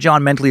truly how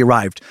John mentally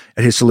arrived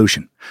at his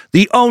solution.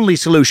 The only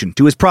solution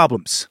to his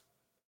problems.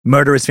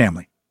 Murder his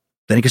family.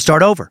 Then he could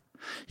start over.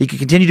 He could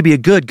continue to be a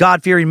good,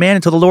 God-fearing man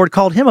until the Lord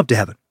called him up to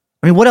heaven.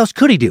 I mean, what else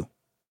could he do?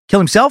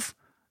 Kill himself?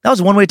 That was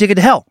a one-way ticket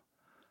to hell.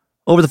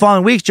 Over the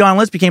following weeks, John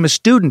List became a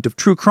student of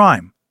true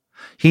crime.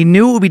 He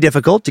knew it would be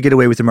difficult to get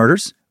away with the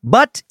murders,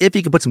 but if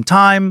he could put some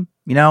time,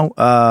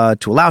 to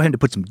allow him to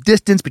put some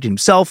distance between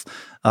himself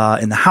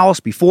and the house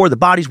before the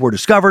bodies were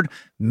discovered,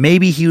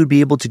 maybe he would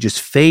be able to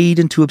just fade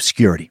into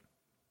obscurity.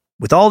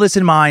 With all this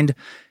in mind,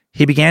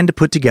 he began to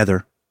put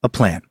together a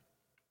plan.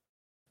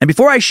 And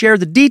before I share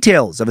the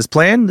details of his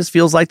plan, this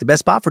feels like the best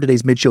spot for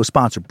today's mid-show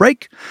sponsor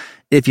break.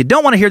 If you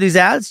don't want to hear these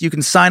ads, you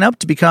can sign up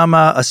to become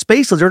a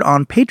Space Lizard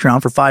on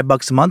Patreon for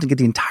 $5 a month and get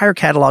the entire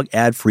catalog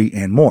ad-free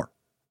and more.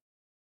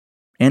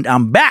 And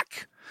I'm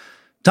back.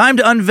 Time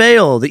to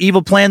unveil the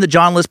evil plan that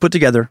John List put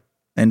together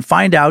and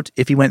find out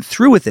if he went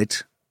through with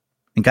it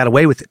and got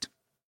away with it.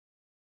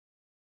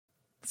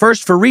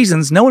 First, for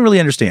reasons no one really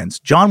understands,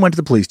 John went to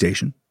the police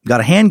station, got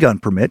a handgun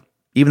permit,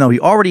 even though he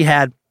already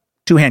had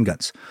 2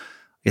 handguns.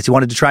 I guess he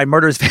wanted to try and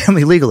murder his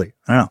family legally.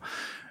 I don't know.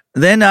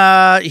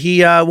 Then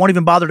he won't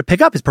even bother to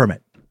pick up his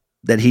permit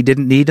that he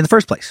didn't need in the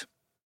first place.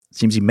 It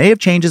seems he may have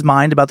changed his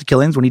mind about the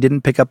killings when he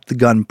didn't pick up the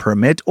gun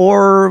permit,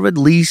 or at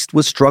least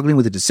was struggling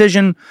with the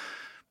decision.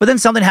 But then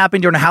something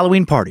happened during a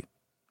Halloween party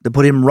that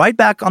put him right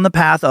back on the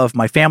path of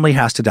my family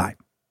has to die.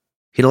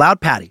 He'd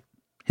allowed Patty,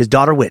 his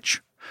daughter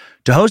Witch,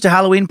 to host a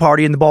Halloween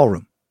party in the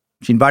ballroom.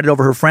 She invited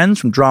over her friends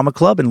from drama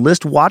club, and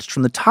List watched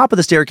from the top of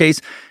the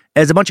staircase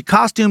as a bunch of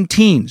costumed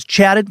teens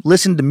chatted,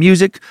 listened to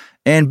music,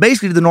 and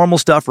basically did the normal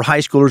stuff for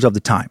high schoolers of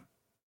the time.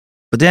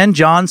 But then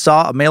John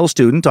saw a male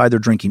student either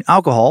drinking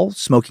alcohol,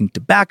 smoking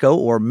tobacco,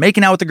 or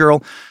making out with a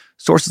girl,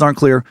 sources aren't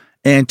clear,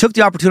 and took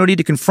the opportunity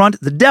to confront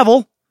the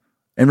devil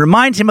and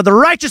remind him of the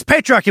righteous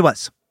patriarch he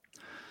was.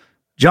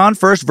 John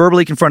first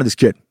verbally confronted this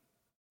kid,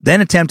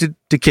 then attempted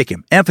to kick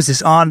him.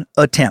 Emphasis on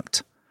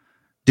attempt.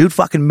 Dude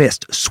fucking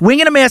missed.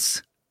 Swing and a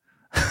miss.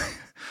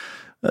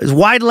 His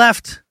wide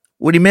left.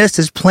 When he missed,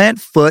 his plant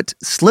foot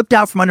slipped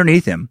out from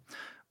underneath him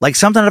like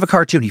something out of a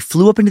cartoon. He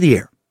flew up into the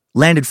air,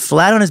 landed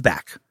flat on his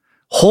back.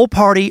 Whole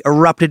party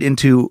erupted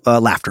into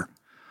laughter.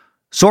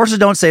 Sources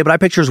don't say, but I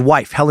picture his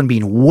wife, Helen,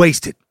 being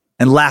wasted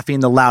and laughing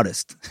the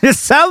loudest. It's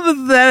so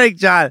pathetic,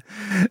 John.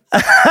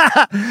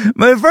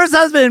 My first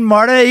husband,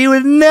 Marta, he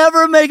would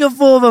never make a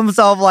fool of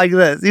himself like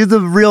this. He's a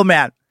real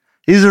man.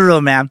 He's a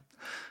real man.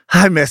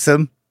 I miss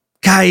him.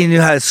 God, he knew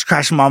how to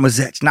scratch mama's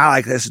itch. Not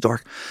like this,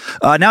 dork.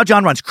 Now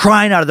John runs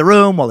crying out of the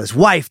room while his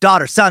wife,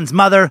 daughter, son's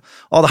mother,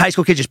 all the high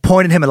school kids just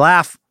point at him and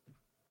laugh.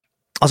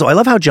 Also, I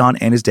love how John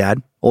and his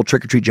dad, old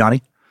trick-or-treat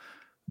Johnny,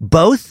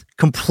 both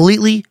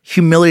completely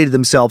humiliated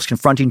themselves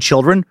confronting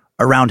children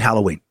around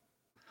Halloween.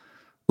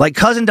 Like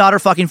cousin, daughter,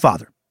 fucking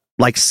father.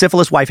 Like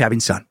syphilis wife having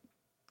son.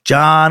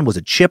 John was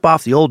a chip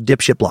off the old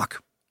dipshit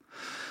block.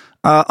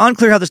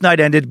 Unclear how this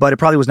night ended, but it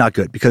probably was not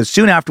good, because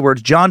soon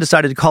afterwards, John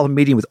decided to call a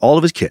meeting with all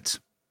of his kids.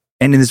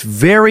 And in this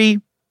very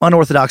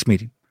unorthodox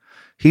meeting,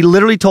 he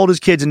literally told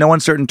his kids in no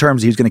uncertain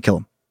terms he was going to kill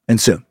them, and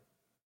soon.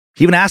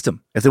 He even asked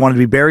them if they wanted to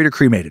be buried or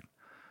cremated.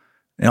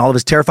 And all of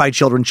his terrified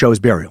children chose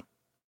burial.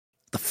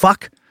 The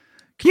fuck?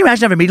 Can you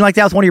imagine having a meeting like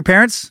that with one of your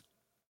parents?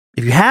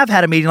 If you have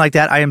had a meeting like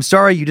that, I am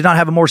sorry you did not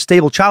have a more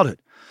stable childhood.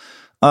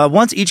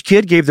 Once each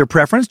kid gave their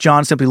preference,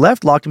 John simply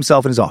left, locked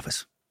himself in his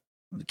office.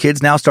 The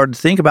kids now started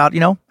to think about,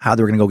 how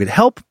they were going to go get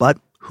help, but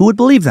who would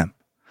believe them?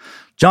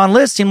 John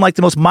List seemed like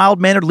the most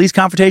mild-mannered, least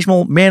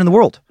confrontational man in the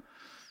world.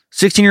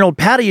 16-year-old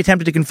Patty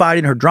attempted to confide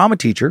in her drama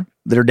teacher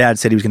that her dad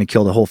said he was going to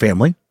kill the whole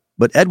family,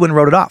 but Edwin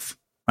wrote it off.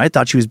 I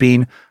thought she was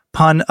being,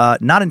 pun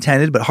not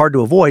intended, but hard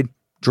to avoid,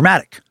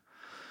 dramatic.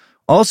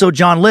 Also,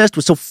 John List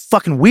was so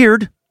fucking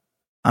weird,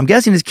 I'm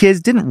guessing his kids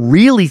didn't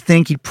really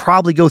think he'd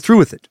probably go through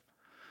with it.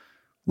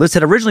 List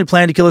had originally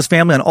planned to kill his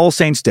family on All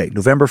Saints' Day,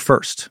 November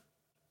 1st.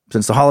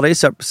 Since the holiday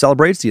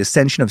celebrates the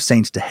ascension of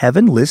saints to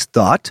heaven, List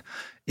thought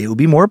it would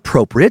be more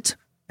appropriate,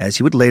 as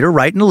he would later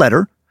write in a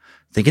letter,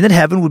 thinking that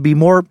heaven would be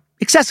more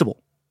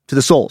accessible to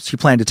the souls he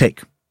planned to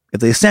take if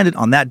they ascended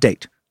on that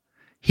date.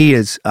 He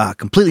is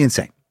completely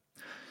insane.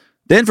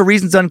 Then, for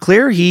reasons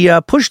unclear, he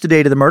pushed the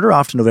date of the murder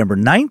off to November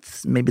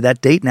 9th. Maybe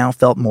that date now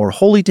felt more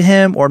holy to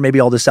him, or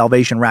maybe all this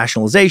salvation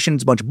rationalization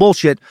is a bunch of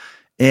bullshit,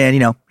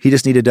 and, he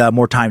just needed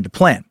more time to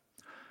plan.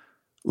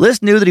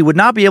 List knew that he would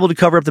not be able to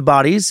cover up the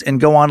bodies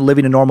and go on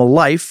living a normal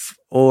life,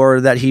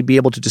 or that he'd be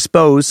able to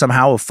dispose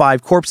somehow of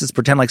 5 corpses,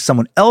 pretend like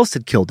someone else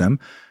had killed them,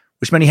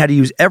 which meant he had to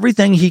use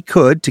everything he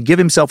could to give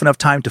himself enough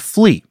time to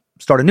flee,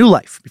 start a new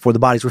life before the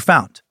bodies were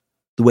found.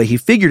 The way he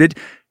figured it,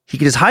 he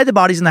could just hide the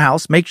bodies in the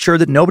house, make sure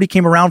that nobody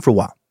came around for a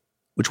while,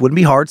 which wouldn't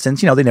be hard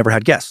since, they never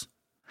had guests.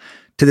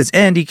 To this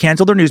end, he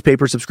canceled their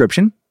newspaper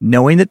subscription,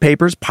 knowing that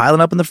papers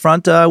piling up in the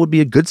front would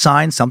be a good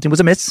sign something was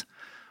amiss.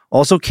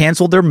 Also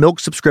canceled their milk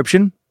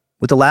subscription,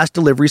 with the last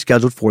delivery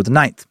scheduled for the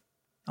 9th.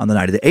 On the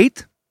night of the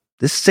 8th,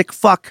 this sick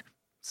fuck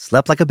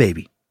slept like a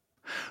baby.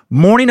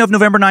 Morning of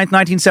November 9th,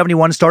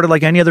 1971 started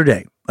like any other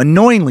day,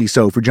 annoyingly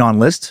so for John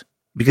List,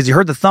 because he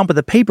heard the thump of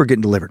the paper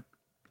getting delivered,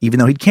 even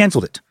though he'd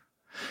canceled it.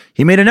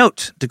 He made a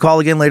note to call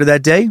again later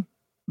that day.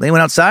 They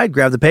went outside,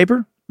 grabbed the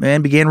paper,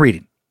 and began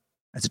reading.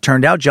 As it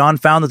turned out, John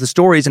found that the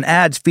stories and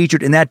ads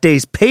featured in that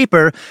day's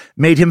paper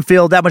made him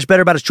feel that much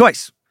better about his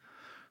choice.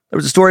 There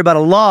was a story about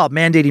a law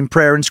mandating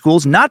prayer in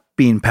schools not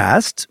being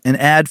passed, an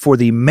ad for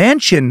the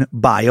Mansion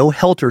bio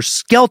Helter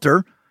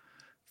Skelter,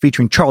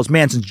 featuring Charles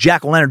Manson's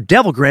jack-o'-lantern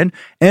devil grin,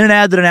 and an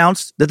ad that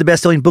announced that the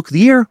best-selling book of the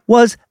year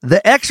was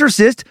The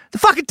Exorcist. The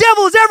fucking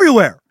devil is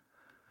everywhere.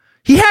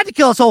 He had to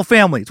kill his whole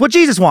family. It's what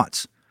Jesus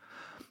wants.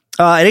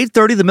 At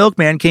 8:30, the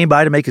milkman came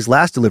by to make his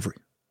last delivery.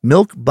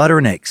 Milk, butter,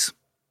 and eggs.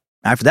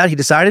 After that, he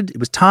decided it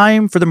was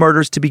time for the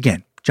murders to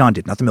begin. John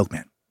did, not the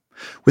milkman.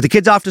 With the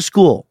kids off to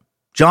school,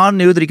 John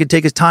knew that he could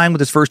take his time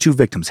with his first 2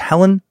 victims,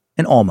 Helen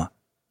and Alma.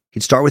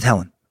 He'd start with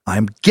Helen.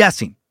 I'm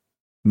guessing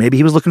maybe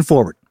he was looking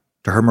forward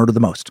to her murder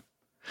the most.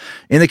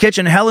 In the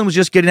kitchen, Helen was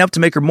just getting up to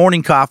make her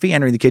morning coffee.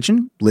 Entering the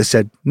kitchen, Liz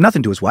said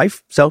nothing to his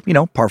wife, so,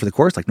 par for the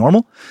course, like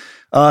normal.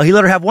 He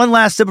let her have one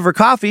last sip of her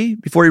coffee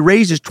before he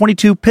raised his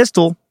 .22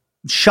 pistol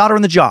and shot her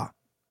in the jaw,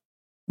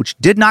 which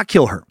did not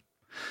kill her.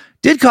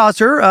 Did cause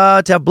her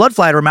to have blood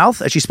fly out of her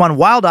mouth as she spun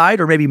wild-eyed,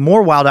 or maybe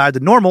more wild-eyed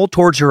than normal,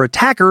 towards her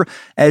attacker,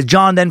 as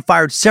John then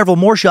fired several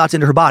more shots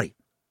into her body.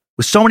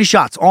 With so many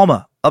shots,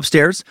 Alma,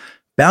 upstairs,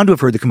 bound to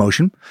have heard the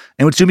commotion,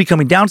 and would soon be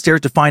coming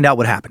downstairs to find out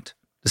what happened.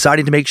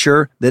 Deciding to make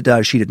sure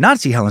that she did not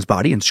see Helen's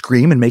body and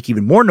scream and make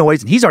even more noise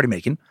than he's already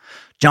making,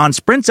 John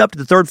sprints up to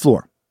the 3rd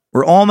floor,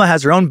 where Alma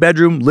has her own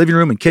bedroom, living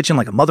room, and kitchen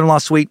like a mother-in-law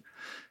suite.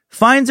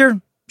 Finds her.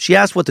 She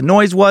asks what the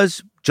noise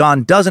was.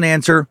 John doesn't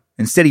answer.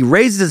 Instead, he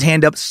raises his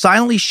hand up,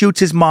 silently shoots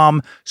his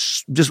mom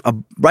just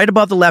right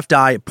above the left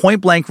eye at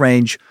point-blank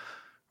range.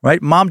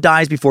 Right? Mom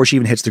dies before she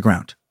even hits the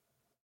ground.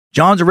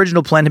 John's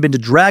original plan had been to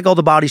drag all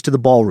the bodies to the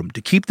ballroom,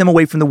 to keep them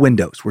away from the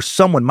windows, where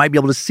someone might be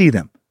able to see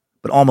them.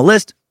 But Alma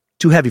List,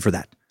 too heavy for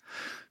that.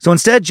 So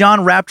instead,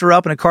 John wrapped her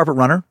up in a carpet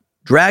runner,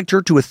 dragged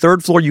her to a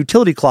 3rd-floor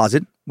utility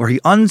closet, where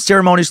he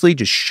unceremoniously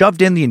just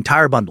shoved in the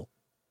entire bundle.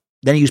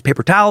 Then he used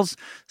paper towels,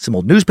 some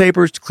old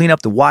newspapers to clean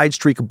up the wide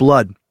streak of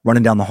blood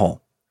running down the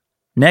hall.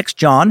 Next,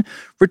 John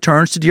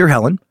returns to dear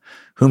Helen,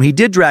 whom he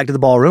did drag to the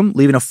ballroom,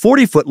 leaving a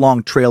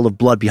 40-foot-long trail of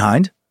blood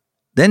behind.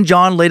 Then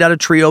John laid out a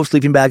trio of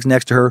sleeping bags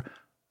next to her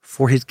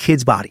for his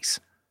kids' bodies.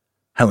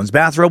 Helen's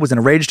bathrobe was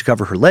arranged to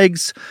cover her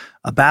legs,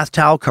 a bath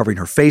towel covering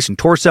her face and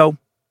torso.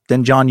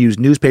 Then John used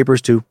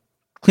newspapers to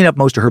clean up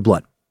most of her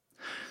blood.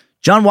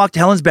 John walked to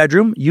Helen's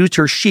bedroom, used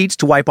her sheets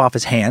to wipe off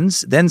his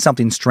hands. Then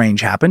something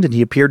strange happened, and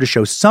he appeared to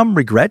show some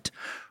regret,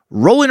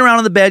 rolling around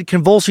on the bed,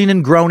 convulsing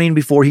and groaning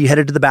before he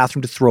headed to the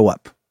bathroom to throw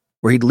up,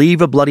 where he'd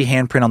leave a bloody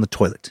handprint on the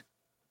toilet.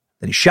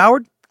 Then he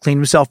showered, cleaned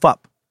himself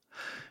up.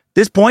 At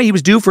this point, he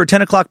was due for a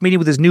 10 o'clock meeting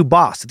with his new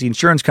boss at the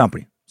insurance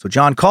company. So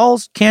John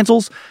calls,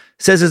 cancels,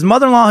 says his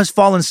mother-in-law has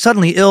fallen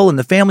suddenly ill and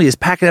the family is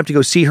packing up to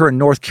go see her in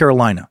North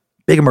Carolina.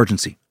 Big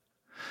emergency.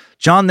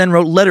 John then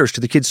wrote letters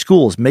to the kids'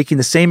 schools making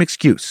the same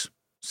excuse,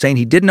 saying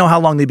he didn't know how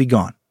long they'd be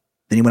gone.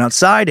 Then he went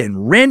outside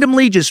and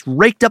randomly just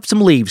raked up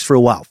some leaves for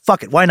a while.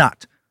 Fuck it, why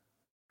not?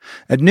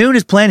 At noon,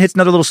 his plan hits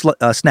another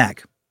little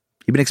snag.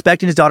 He'd been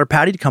expecting his daughter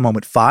Patty to come home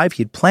at 5.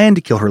 He had planned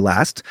to kill her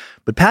last,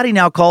 but Patty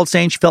now called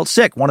saying she felt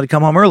sick, wanted to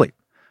come home early.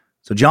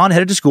 So John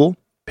headed to school,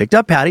 picked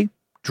up Patty,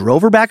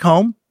 drove her back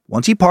home.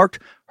 Once he parked,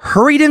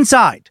 hurried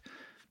inside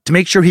to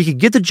make sure he could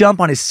get the jump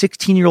on his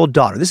 16-year-old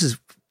daughter. This is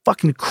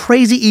fucking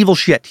crazy evil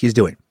shit he's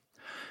doing.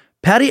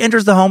 Patty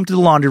enters the home to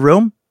the laundry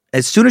room.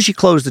 As soon as she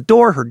closed the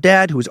door, her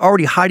dad, who was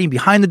already hiding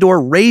behind the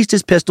door, raised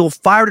his pistol,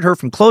 fired at her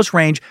from close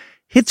range,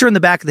 hits her in the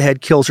back of the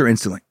head, kills her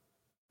instantly.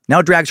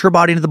 Now drags her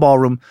body into the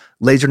ballroom,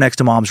 lays her next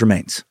to mom's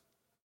remains.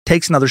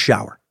 Takes another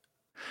shower.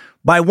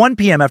 By 1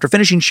 p.m., after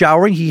finishing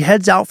showering, he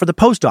heads out for the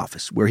post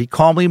office, where he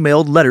calmly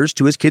mailed letters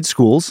to his kids'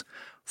 schools,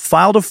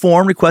 filed a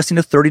form requesting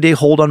a 30-day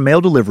hold on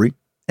mail delivery,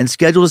 and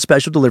scheduled a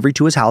special delivery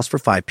to his house for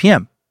 5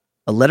 p.m.,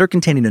 a letter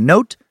containing a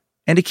note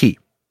and a key.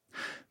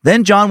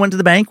 Then John went to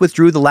the bank,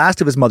 withdrew the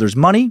last of his mother's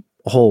money,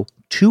 a whole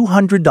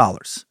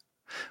 $200.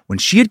 When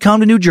she had come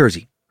to New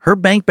Jersey, her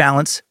bank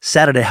balance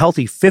sat at a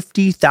healthy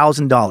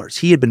 $50,000.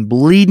 He had been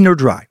bleeding her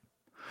dry.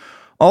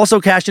 Also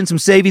cashed in some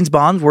savings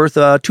bonds worth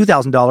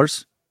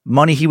 $2,000,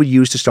 money he would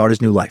use to start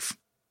his new life.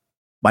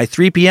 By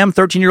 3 p.m.,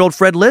 13-year-old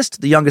Fred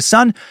List, the youngest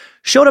son,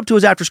 showed up to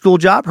his after-school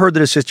job, heard that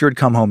his sister had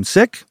come home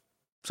sick.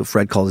 So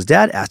Fred called his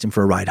dad, asked him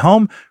for a ride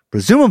home,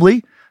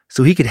 presumably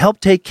so he could help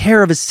take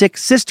care of his sick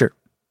sister.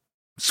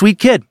 Sweet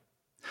kid.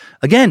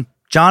 Again,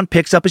 John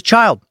picks up his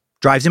child,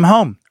 drives him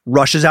home,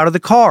 rushes out of the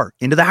car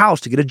into the house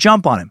to get a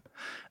jump on him.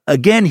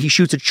 Again, he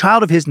shoots a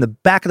child of his in the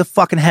back of the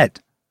fucking head.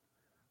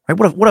 Right?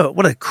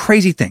 What a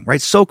crazy thing,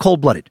 right? So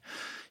cold-blooded.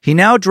 He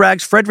now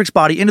drags Frederick's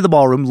body into the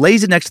ballroom,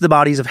 lays it next to the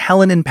bodies of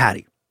Helen and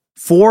Patty.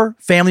 4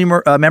 family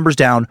members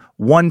down,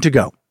 1 to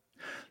go.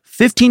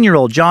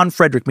 15-year-old John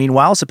Frederick,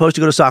 meanwhile, supposed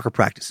to go to soccer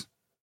practice.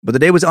 But the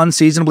day was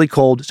unseasonably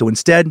cold, so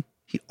instead,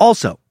 he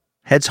also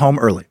heads home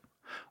early.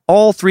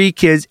 All 3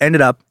 kids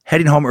ended up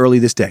heading home early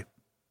this day.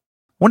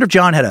 Wonder if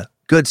John had a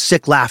good,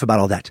 sick laugh about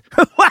all that.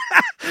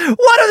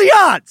 What are the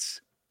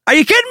odds? Are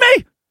you kidding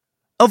me?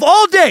 Of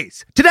all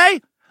days,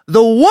 today,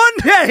 the one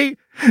day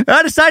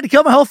I decided to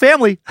kill my whole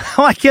family,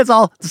 my kids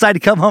all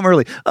decided to come home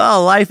early.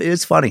 Oh, life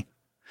is funny.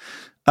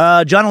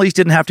 John at least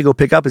didn't have to go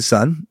pick up his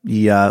son.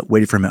 He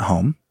waited for him at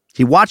home.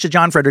 He watched as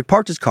John Frederick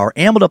parked his car,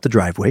 ambled up the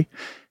driveway,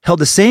 held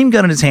the same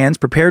gun in his hands,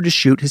 prepared to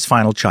shoot his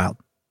final child.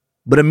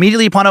 But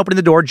immediately upon opening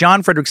the door,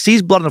 John Frederick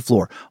sees blood on the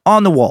floor,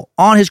 on the wall,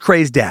 on his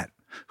crazed dad,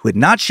 who had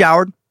not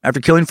showered after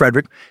killing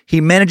Frederick.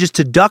 He manages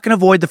to duck and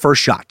avoid the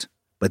first shot.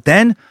 But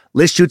then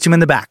List shoots him in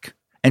the back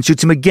and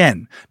shoots him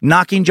again,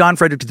 knocking John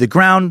Frederick to the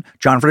ground.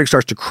 John Frederick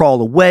starts to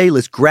crawl away.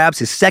 List grabs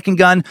his second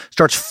gun,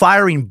 starts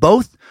firing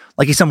both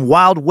like he's some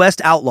Wild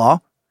West outlaw.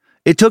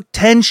 It took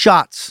 10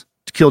 shots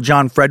to kill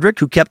John Frederick,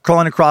 who kept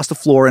crawling across the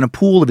floor in a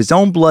pool of his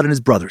own blood and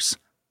his brother's.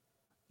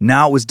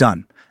 Now it was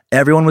done.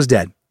 Everyone was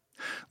dead.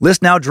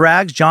 List now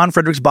drags John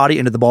Frederick's body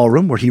into the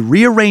ballroom, where he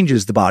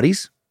rearranges the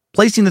bodies,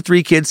 placing the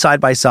 3 kids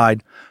side by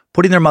side,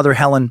 putting their mother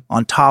Helen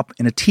on top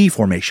in a T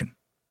formation.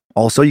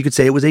 Also, you could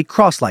say it was a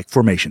cross-like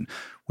formation,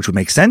 which would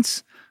make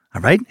sense.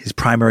 All right. His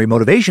primary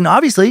motivation,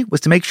 obviously,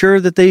 was to make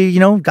sure that they,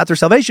 got their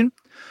salvation.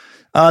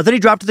 Then he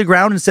dropped to the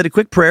ground and said a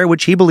quick prayer,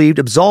 which he believed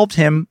absolved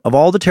him of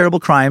all the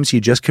terrible crimes he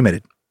had just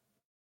committed.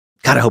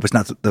 God, I hope it's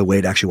not the way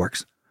it actually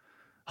works.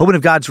 Hoping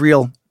if God's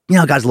real,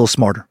 God's a little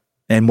smarter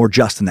and more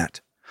just than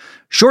that.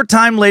 Short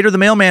time later, the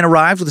mailman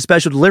arrives with a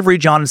special delivery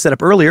John had set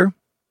up earlier.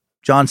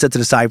 John sets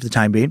it aside for the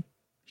time being.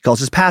 He calls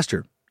his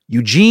pastor,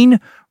 Eugene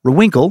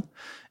Rewinkle,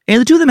 and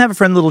the two of them have a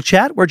friendly little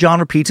chat where John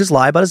repeats his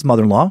lie about his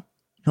mother-in-law.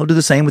 He'll do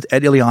the same with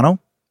Ed Iliano,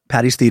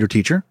 Patty's theater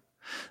teacher.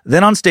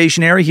 Then on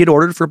stationery he had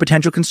ordered for a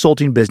potential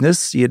consulting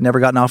business he had never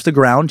gotten off the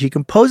ground, he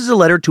composes a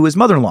letter to his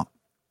mother-in-law.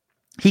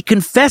 He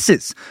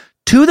confesses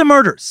to the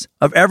murders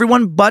of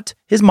everyone but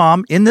his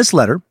mom in this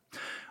letter,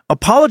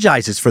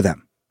 apologizes for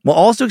them, while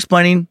also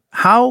explaining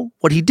how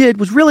what he did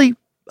was really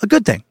a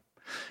good thing.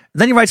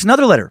 Then he writes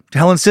another letter to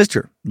Helen's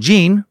sister,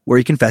 Jean, where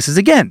he confesses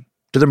again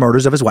to the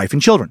murders of his wife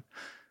and children.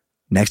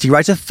 Next, he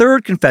writes a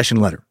third confession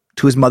letter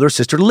to his mother's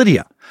sister,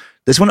 Lydia.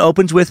 This one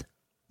opens with,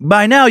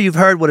 "By now you've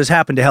heard what has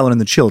happened to Helen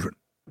and the children."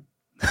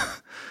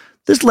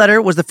 This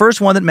letter was the first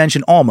one that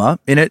mentioned Alma.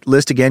 In it,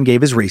 List again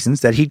gave his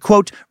reasons that he'd,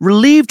 quote,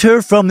 relieved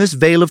her from this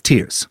veil of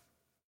tears,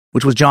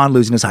 which was John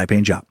losing his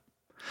high-paying job.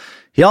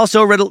 He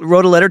also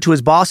wrote a letter to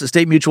his boss at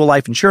State Mutual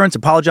Life Insurance,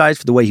 apologized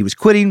for the way he was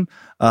quitting.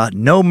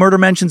 No murder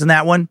mentions in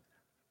that one.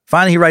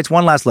 Finally, he writes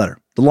one last letter,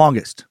 the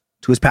longest,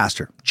 to his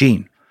pastor,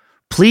 Gene,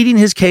 pleading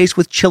his case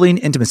with chilling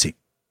intimacy.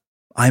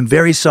 "I am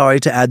very sorry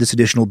to add this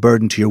additional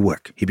burden to your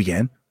work," he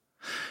began,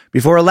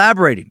 before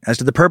elaborating as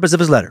to the purpose of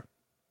his letter.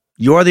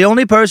 "You are the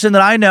only person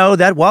that I know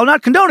that, while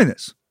not condoning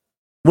this,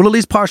 will at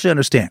least partially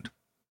understand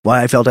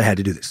why I felt I had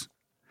to do this."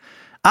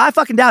 I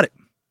fucking doubt it.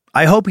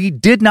 I hope he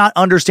did not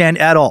understand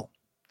at all.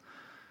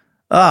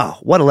 Oh,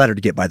 what a letter to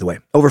get, by the way.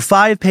 Over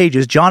 5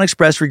 pages, John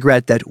expressed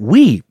regret that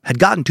we had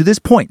gotten to this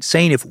point,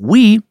 saying if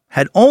we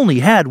had only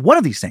had one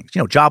of these things,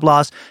 job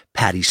loss,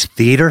 Patty's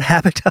theater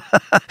habit,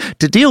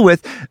 to deal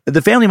with,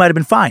 the family might have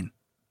been fine.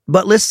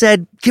 But List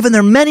said, given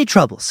their many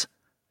troubles,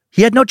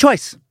 he had no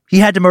choice. He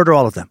had to murder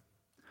all of them.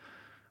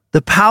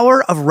 The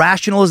power of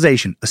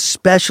rationalization,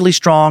 especially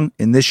strong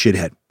in this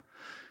shithead.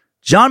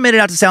 John made it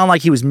out to sound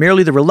like he was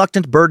merely the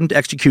reluctant, burdened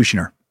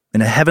executioner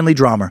in a heavenly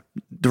drama,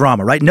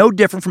 right? No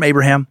different from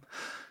Abraham,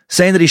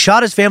 saying that he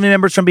shot his family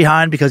members from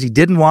behind because he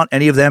didn't want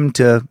any of them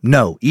to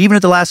know, even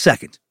at the last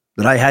second,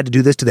 that I had to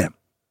do this to them.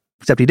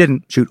 Except he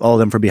didn't shoot all of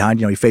them from behind.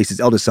 He faced his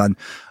eldest son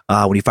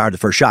when he fired the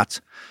first shots.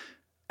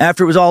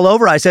 After it was all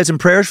over, I said some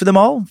prayers for them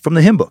all from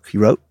the hymn book, he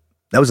wrote.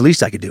 That was the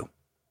least I could do.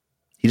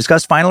 He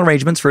discussed final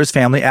arrangements for his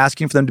family,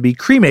 asking for them to be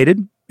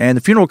cremated and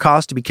the funeral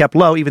costs to be kept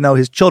low, even though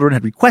his children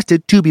had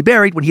requested to be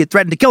buried when he had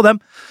threatened to kill them.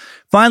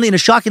 Finally, in a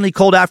shockingly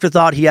cold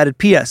afterthought, he added,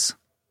 P.S.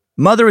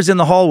 Mother is in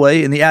the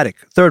hallway in the attic,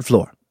 3rd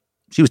floor.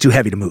 She was too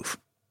heavy to move.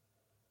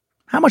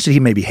 How much did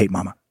he maybe hate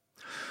Mama?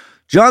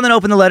 John then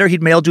opened the letter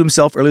he'd mailed to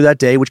himself earlier that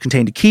day, which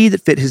contained a key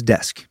that fit his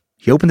desk.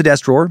 He opened the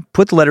desk drawer,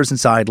 put the letters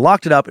inside,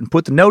 locked it up, and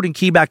put the note and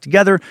key back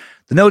together.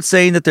 The note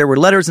saying that there were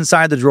letters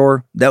inside the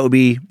drawer that would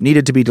be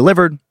needed to be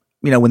delivered,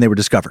 when they were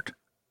discovered.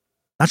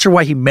 Not sure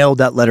why he mailed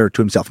that letter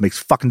to himself. It makes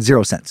fucking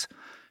zero sense.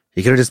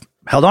 He could have just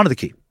held on to the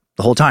key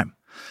the whole time.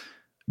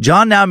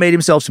 John now made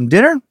himself some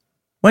dinner,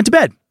 went to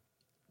bed.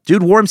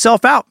 Dude wore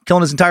himself out,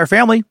 killing his entire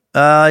family.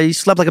 He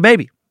slept like a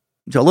baby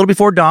until a little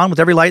before dawn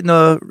with every light in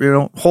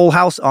the whole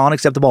house on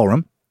except the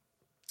ballroom.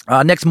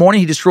 Next morning,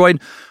 he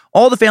destroyed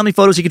all the family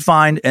photos he could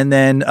find and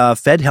then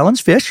fed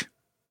Helen's fish,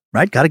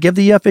 right? Got to give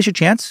the fish a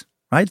chance,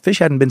 right? Fish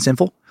hadn't been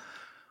sinful.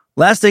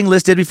 Last thing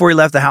List did before he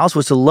left the house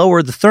was to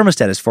lower the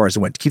thermostat as far as it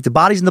went, to keep the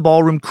bodies in the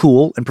ballroom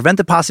cool and prevent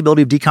the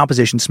possibility of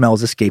decomposition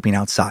smells escaping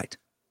outside.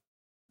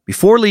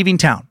 Before leaving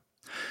town,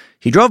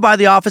 he drove by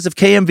the office of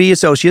KMV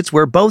Associates,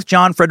 where both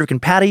John, Frederick,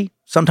 and Patty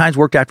sometimes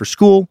worked after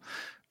school,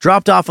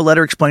 dropped off a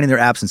letter explaining their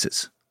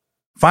absences.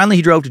 Finally,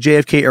 he drove to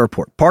JFK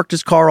Airport, parked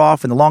his car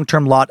off in the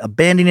long-term lot,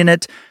 abandoning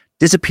it,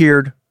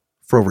 disappeared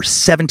for over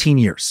 17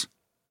 years.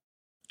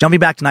 Jumping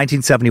back to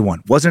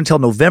 1971, wasn't until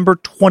November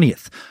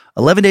 20th,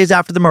 11 days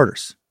after the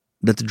murders,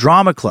 that the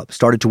drama club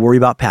started to worry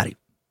about Patty.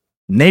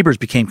 Neighbors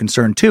became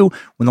concerned too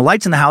when the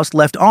lights in the house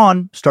left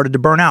on started to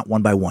burn out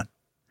one by one.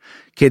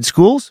 Kids'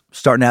 schools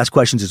starting to ask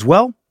questions as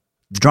well.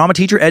 The drama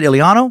teacher, Ed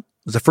Iliano,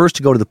 was the first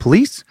to go to the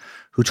police,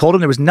 who told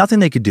him there was nothing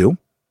they could do.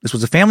 This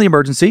was a family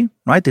emergency,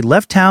 right? They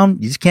left town.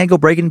 You just can't go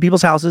breaking into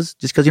people's houses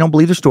just because you don't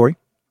believe their story.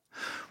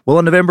 Well,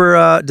 on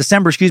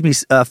December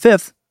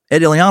 5th,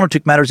 Ed Iliano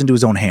took matters into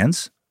his own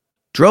hands,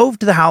 drove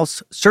to the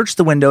house, searched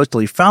the windows till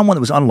he found one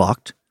that was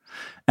unlocked.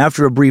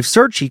 After a brief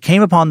search, he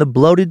came upon the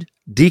bloated,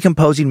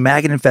 decomposing,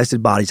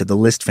 maggot-infested bodies of the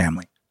List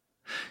family.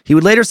 He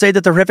would later say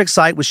that the horrific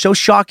sight was so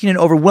shocking and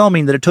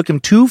overwhelming that it took him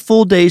 2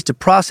 full days to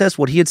process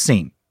what he had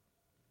seen,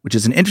 which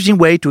is an interesting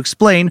way to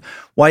explain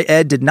why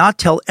Ed did not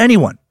tell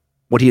anyone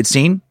what he had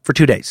seen for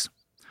 2 days.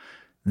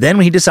 Then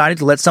when he decided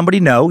to let somebody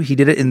know, he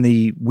did it in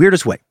the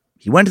weirdest way.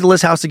 He went to the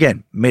List house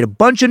again, made a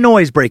bunch of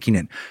noise breaking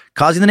in,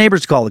 causing the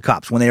neighbors to call the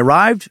cops. When they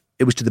arrived,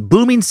 it was to the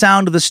booming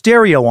sound of the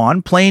stereo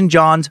on, playing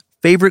John's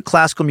favorite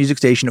classical music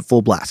station at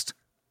full blast.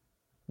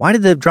 Why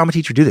did the drama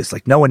teacher do this?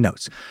 Like, no one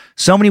knows.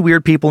 So many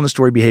weird people in the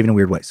story behaving in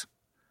weird ways.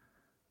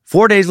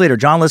 4 days later,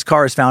 John List's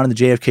car is found in the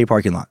JFK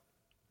parking lot,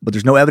 but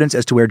there's no evidence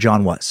as to where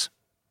John was.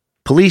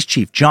 Police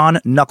Chief John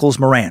Knuckles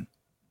Moran.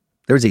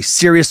 There's a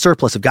serious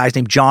surplus of guys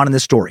named John in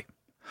this story.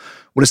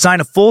 Would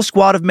assign a full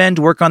squad of men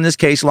to work on this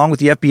case along with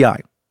the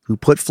FBI, who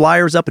put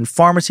flyers up in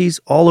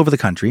pharmacies all over the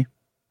country.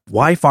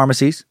 Why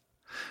pharmacies?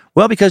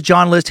 Well, because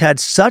John List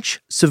had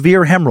such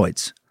severe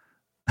hemorrhoids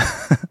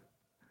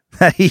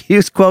that he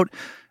used, quote,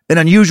 an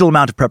unusual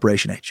amount of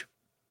preparation H.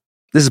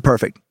 This is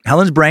perfect.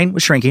 Helen's brain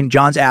was shrinking.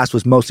 John's ass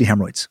was mostly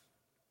hemorrhoids.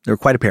 They were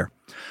quite a pair.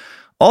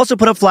 Also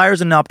put up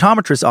flyers in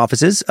optometrist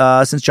offices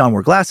since John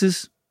wore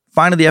glasses.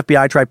 Finally, the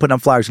FBI tried putting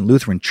up flyers in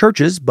Lutheran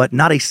churches, but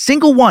not a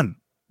single one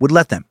would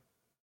let them.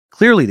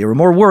 Clearly, they were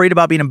more worried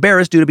about being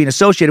embarrassed due to being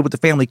associated with the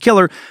family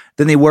killer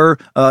than they were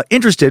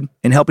interested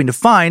in helping to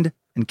find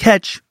and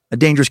catch a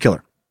dangerous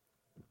killer.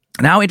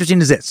 And how interesting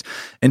is this?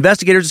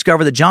 Investigators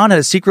discovered that John had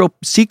a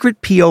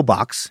secret P.O.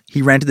 box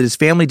he rented that his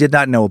family did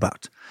not know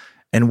about.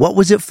 And what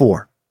was it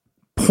for?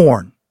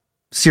 Porn.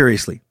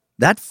 Seriously.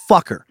 That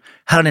fucker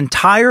had an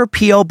entire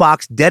P.O.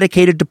 box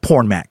dedicated to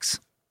porn mags.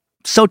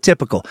 So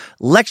typical.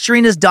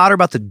 Lecturing his daughter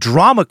about the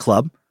drama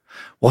club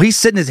while he's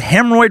sitting his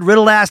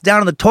hemorrhoid-riddled ass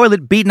down in the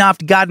toilet beating off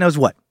to God knows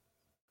what.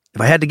 If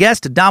I had to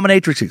guess, to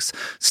dominatrixes,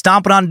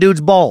 stomping on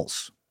dudes'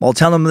 balls while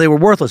telling them they were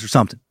worthless or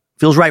something.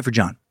 Feels right for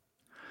John.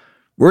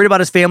 Worried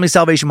about his family's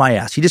salvation, my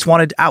ass. He just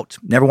wanted out.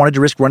 Never wanted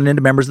to risk running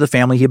into members of the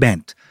family he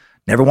abandoned.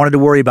 Never wanted to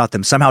worry about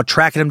them somehow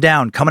tracking him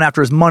down, coming after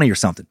his money or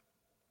something.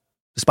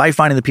 Despite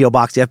finding the P.O.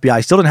 box, the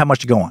FBI still didn't have much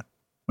to go on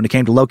when it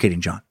came to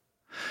locating John.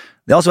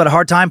 They also had a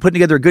hard time putting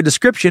together a good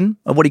description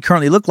of what he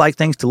currently looked like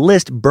thanks to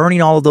List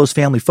burning all of those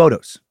family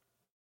photos.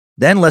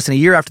 Then, less than a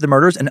year after the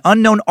murders, an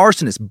unknown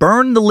arsonist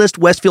burned the List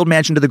Westfield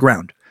mansion to the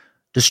ground,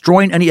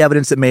 destroying any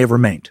evidence that may have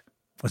remained.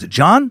 Was it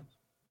John?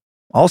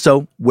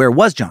 Also, where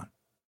was John?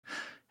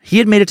 He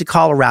had made it to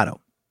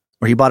Colorado,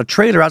 where he bought a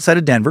trailer outside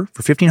of Denver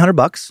for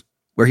 $1,500,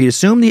 where he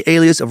assumed the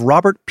alias of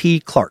Robert P.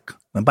 Clark,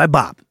 went by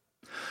Bob.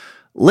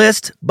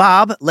 List,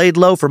 Bob, laid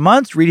low for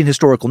months, reading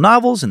historical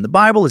novels and the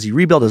Bible as he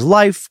rebuilt his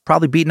life,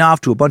 probably beaten off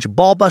to a bunch of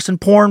ball-busting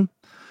porn.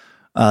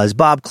 As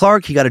Bob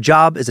Clark, he got a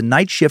job as a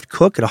night shift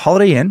cook at a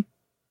Holiday Inn.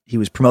 He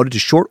was promoted to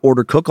short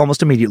order cook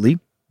almost immediately,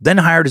 then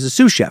hired as a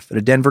sous chef at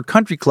a Denver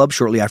country club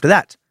shortly after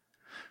that.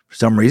 For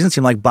some reason, it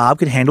seemed like Bob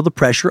could handle the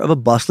pressure of a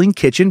bustling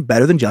kitchen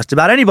better than just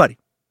about anybody.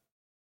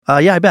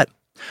 Yeah, I bet.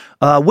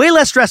 Way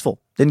less stressful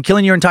than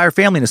killing your entire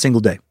family in a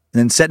single day and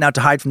then setting out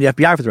to hide from the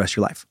FBI for the rest of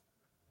your life.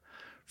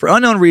 For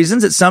unknown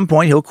reasons, at some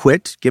point, he'll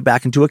quit, get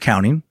back into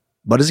accounting,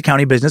 but his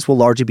accounting business will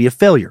largely be a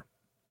failure.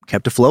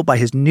 Kept afloat by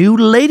his new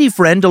lady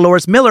friend,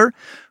 Dolores Miller,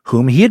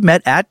 whom he had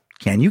met at,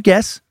 can you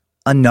guess,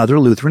 another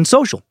Lutheran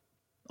social.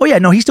 Oh yeah,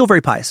 no, he's still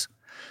very pious.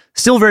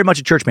 Still very much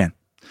a church man.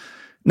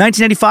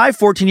 1985,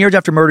 14 years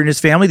after murdering his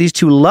family, these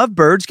two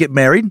lovebirds get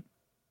married.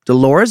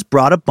 Dolores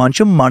brought a bunch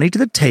of money to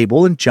the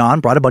table, and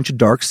John brought a bunch of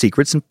dark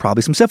secrets and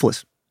probably some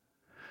syphilis.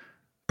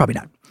 Probably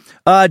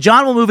not.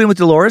 John will move in with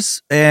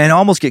Dolores and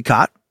almost get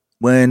caught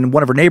when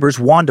one of her neighbors,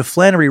 Wanda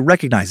Flannery,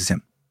 recognizes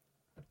him.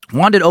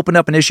 Wanda had opened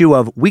up an issue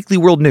of Weekly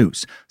World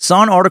News,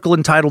 saw an article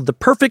entitled The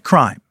Perfect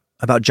Crime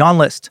about John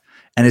List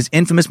and his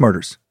infamous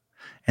murders.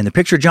 And the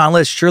picture of John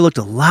List sure looked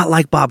a lot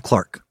like Bob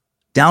Clark,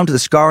 down to the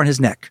scar on his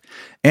neck,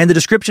 and the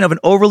description of an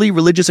overly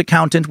religious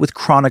accountant with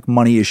chronic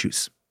money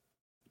issues.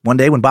 One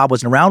day when Bob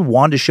wasn't around,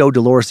 Wanda showed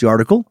Dolores the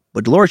article,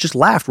 but Dolores just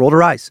laughed, rolled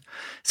her eyes,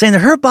 saying that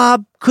her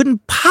Bob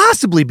couldn't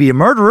possibly be a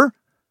murderer.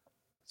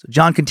 So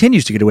John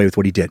continues to get away with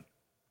what he did.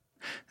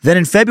 Then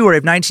in February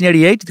of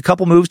 1988, the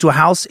couple moves to a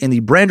house in the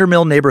Brander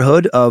Mill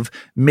neighborhood of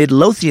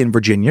Midlothian,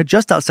 Virginia,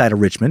 just outside of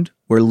Richmond,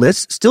 where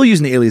List, still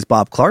using the alias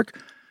Bob Clark,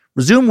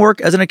 resumed work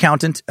as an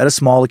accountant at a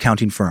small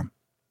accounting firm.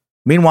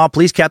 Meanwhile,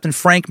 Police Captain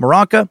Frank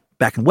Maronka,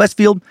 back in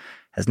Westfield,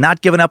 has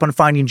not given up on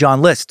finding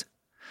John List.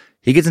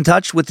 He gets in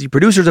touch with the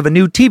producers of a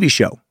new TV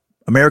show,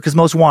 America's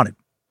Most Wanted.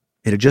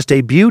 It had just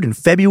debuted in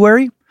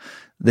February.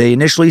 They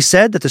initially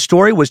said that the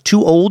story was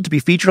too old to be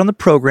featured on the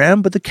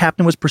program, but the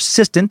captain was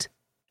persistent,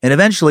 and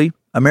eventually,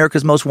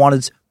 America's Most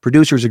Wanted's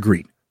producers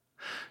agreed.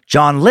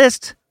 John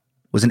List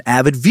was an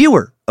avid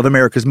viewer of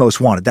America's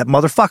Most Wanted, that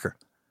motherfucker.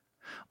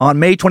 On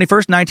May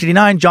 21st,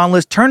 1989, John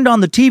List turned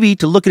on the TV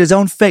to look at his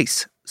own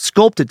face,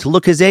 sculpted to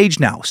look his age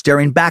now,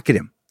 staring back at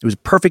him. It was a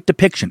perfect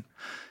depiction.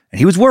 And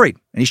he was worried,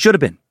 and he should have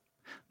been.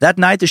 That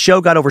night, the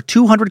show got over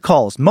 200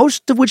 calls,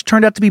 most of which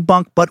turned out to be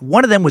bunk, but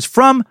one of them was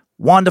from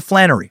Wanda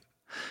Flannery.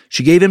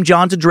 She gave him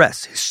John's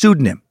address, his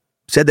pseudonym,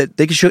 said that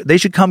they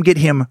should come get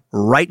him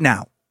right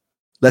now.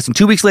 Less than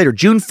 2 weeks later,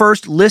 June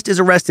 1st, List is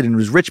arrested in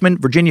his Richmond,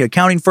 Virginia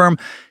accounting firm.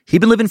 He'd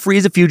been living free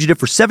as a fugitive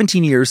for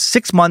 17 years,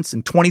 6 months,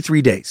 and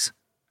 23 days.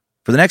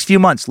 For the next few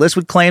months, List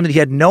would claim that he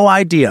had no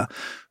idea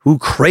who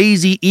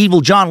crazy,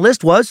 evil John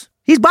List was.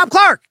 He's Bob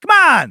Clark. Come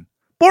on.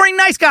 Boring,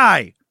 nice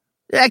guy.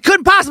 I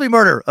couldn't possibly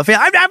murder a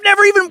family. I've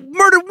never even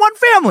murdered one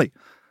family.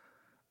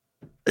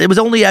 It was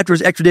only after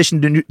his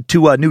extradition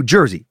to New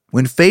Jersey,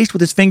 when faced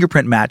with his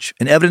fingerprint match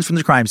and evidence from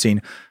the crime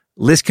scene,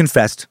 List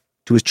confessed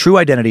to his true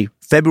identity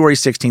February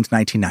 16th,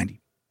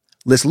 1990.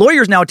 List's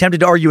lawyers now attempted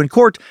to argue in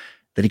court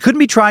that he couldn't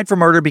be tried for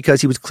murder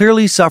because he was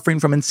clearly suffering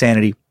from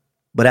insanity.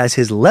 But as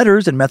his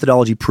letters and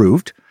methodology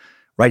proved,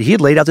 right, he had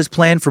laid out this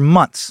plan for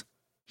months.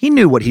 He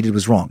knew what he did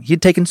was wrong. He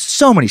had taken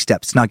so many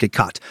steps to not get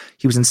caught.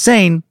 He was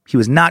insane. He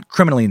was not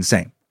criminally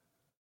insane.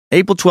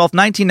 April 12th,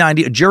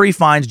 1990, a jury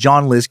finds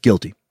John List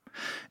guilty.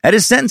 At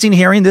his sentencing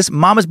hearing, this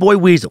mama's boy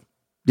weasel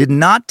did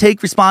not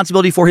take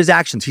responsibility for his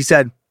actions. He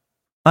said,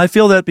 "I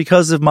feel that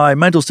because of my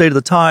mental state at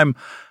the time,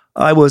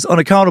 I was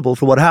unaccountable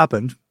for what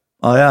happened.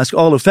 I ask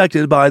all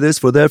affected by this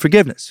for their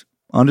forgiveness,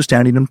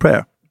 understanding, and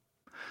prayer."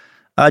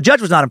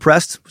 Judge was not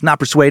impressed, was not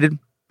persuaded.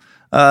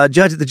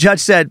 The judge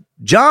said,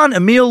 "John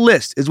Emil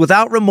List is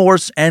without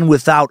remorse and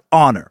without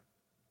honor.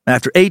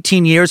 After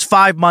 18 years,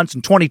 5 months,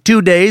 and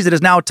 22 days, it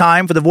is now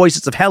time for the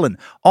voices of Helen,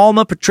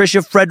 Alma,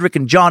 Patricia, Frederick,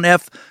 and John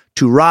F.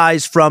 to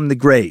rise from the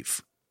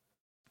grave."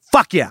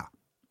 Fuck yeah.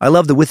 I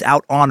love the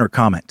without honor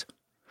comment.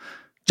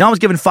 John was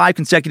given 5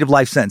 consecutive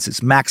life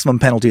sentences, maximum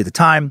penalty at the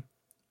time.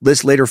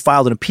 List later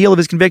filed an appeal of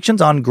his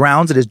convictions on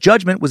grounds that his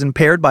judgment was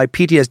impaired by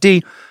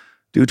PTSD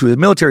due to his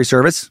military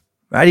service.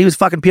 Right? He was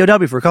fucking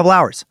POW for a couple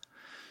hours.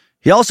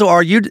 He also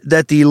argued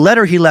that the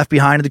letter he left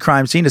behind at the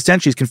crime scene,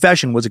 essentially his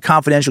confession, was a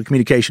confidential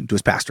communication to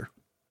his pastor,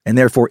 and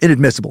therefore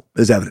inadmissible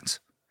as evidence.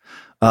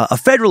 A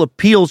federal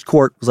appeals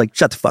court was like,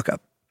 shut the fuck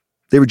up.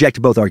 They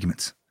rejected both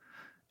arguments.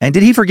 And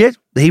did he forget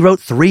that he wrote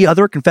 3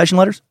 other confession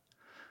letters?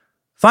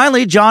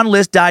 Finally, John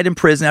List died in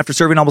prison after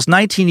serving almost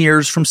 19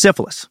 years from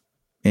syphilis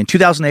in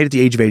 2008 at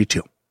the age of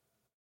 82.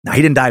 Now,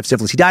 he didn't die of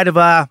syphilis. He died of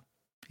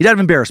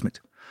embarrassment.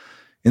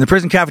 In the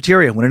prison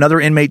cafeteria, when another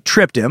inmate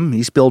tripped him,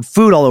 he spilled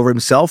food all over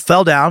himself,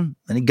 fell down,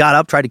 then he got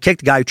up, tried to kick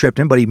the guy who tripped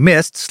him, but he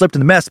missed, slipped in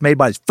the mess made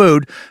by his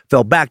food,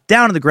 fell back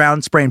down to the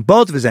ground, sprained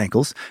both of his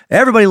ankles.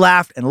 Everybody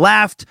laughed and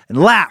laughed and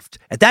laughed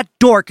at that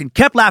dork and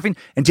kept laughing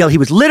until he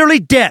was literally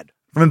dead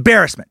from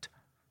embarrassment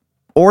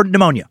or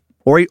pneumonia,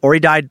 or he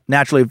died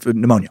naturally of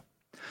pneumonia.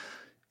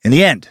 In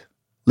the end,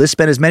 List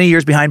spent as many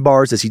years behind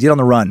bars as he did on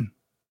the run,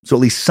 so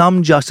at least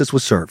some justice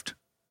was served.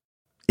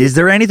 Is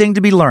there anything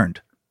to be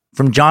learned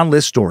from John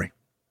List's story?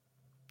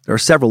 There are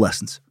several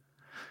lessons.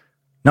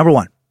 Number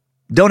 1,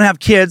 don't have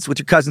kids with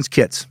your cousin's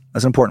kids.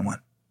 That's an important one.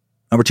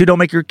 Number 2, don't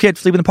make your kid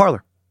sleep in the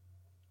parlor.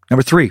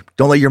 Number 3,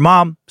 don't let your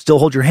mom still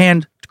hold your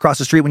hand to cross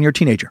the street when you're a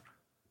teenager.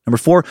 Number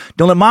 4,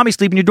 don't let mommy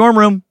sleep in your dorm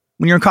room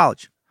when you're in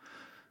college.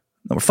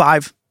 Number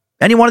 5,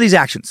 any one of these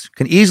actions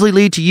can easily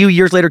lead to you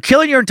years later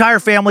killing your entire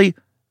family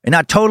and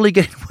not totally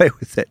getting away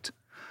with it.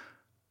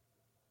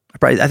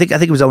 I think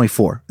it was only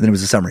 4, and then it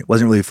was a summary. It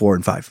wasn't really 4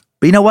 and 5.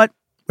 But you know what?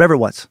 Whatever it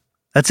was.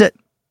 That's it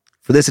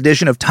for this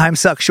edition of Time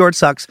Sucks, Short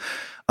Sucks.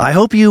 I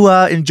hope you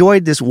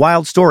enjoyed this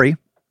wild story.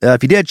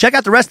 If you did, check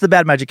out the rest of the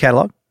Bad Magic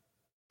catalog.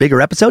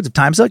 Bigger episodes of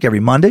Time Suck every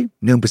Monday,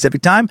 noon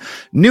Pacific time.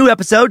 New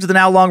episodes of the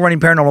now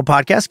long-running paranormal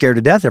podcast, Scared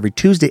to Death, every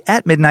Tuesday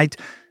at midnight.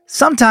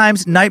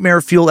 Sometimes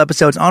Nightmare Fuel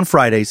episodes on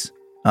Fridays.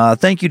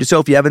 Thank you to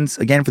Sophie Evans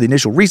again for the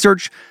initial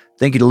research.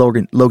 Thank you to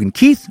Logan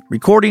Keith,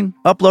 recording,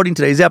 uploading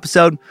today's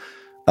episode.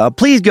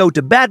 Please go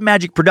to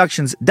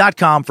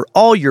badmagicproductions.com for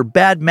all your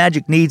Bad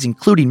Magic needs,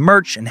 including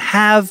merch, and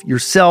have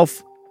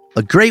yourself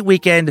a great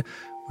weekend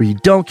where you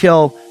don't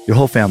kill your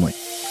whole family.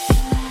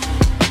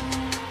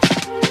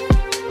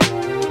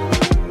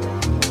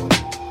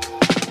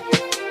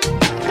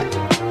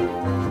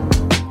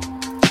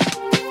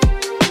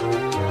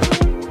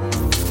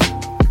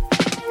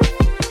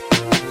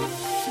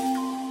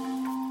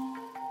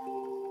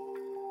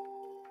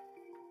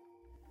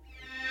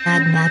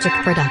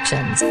 Magic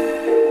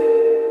Productions.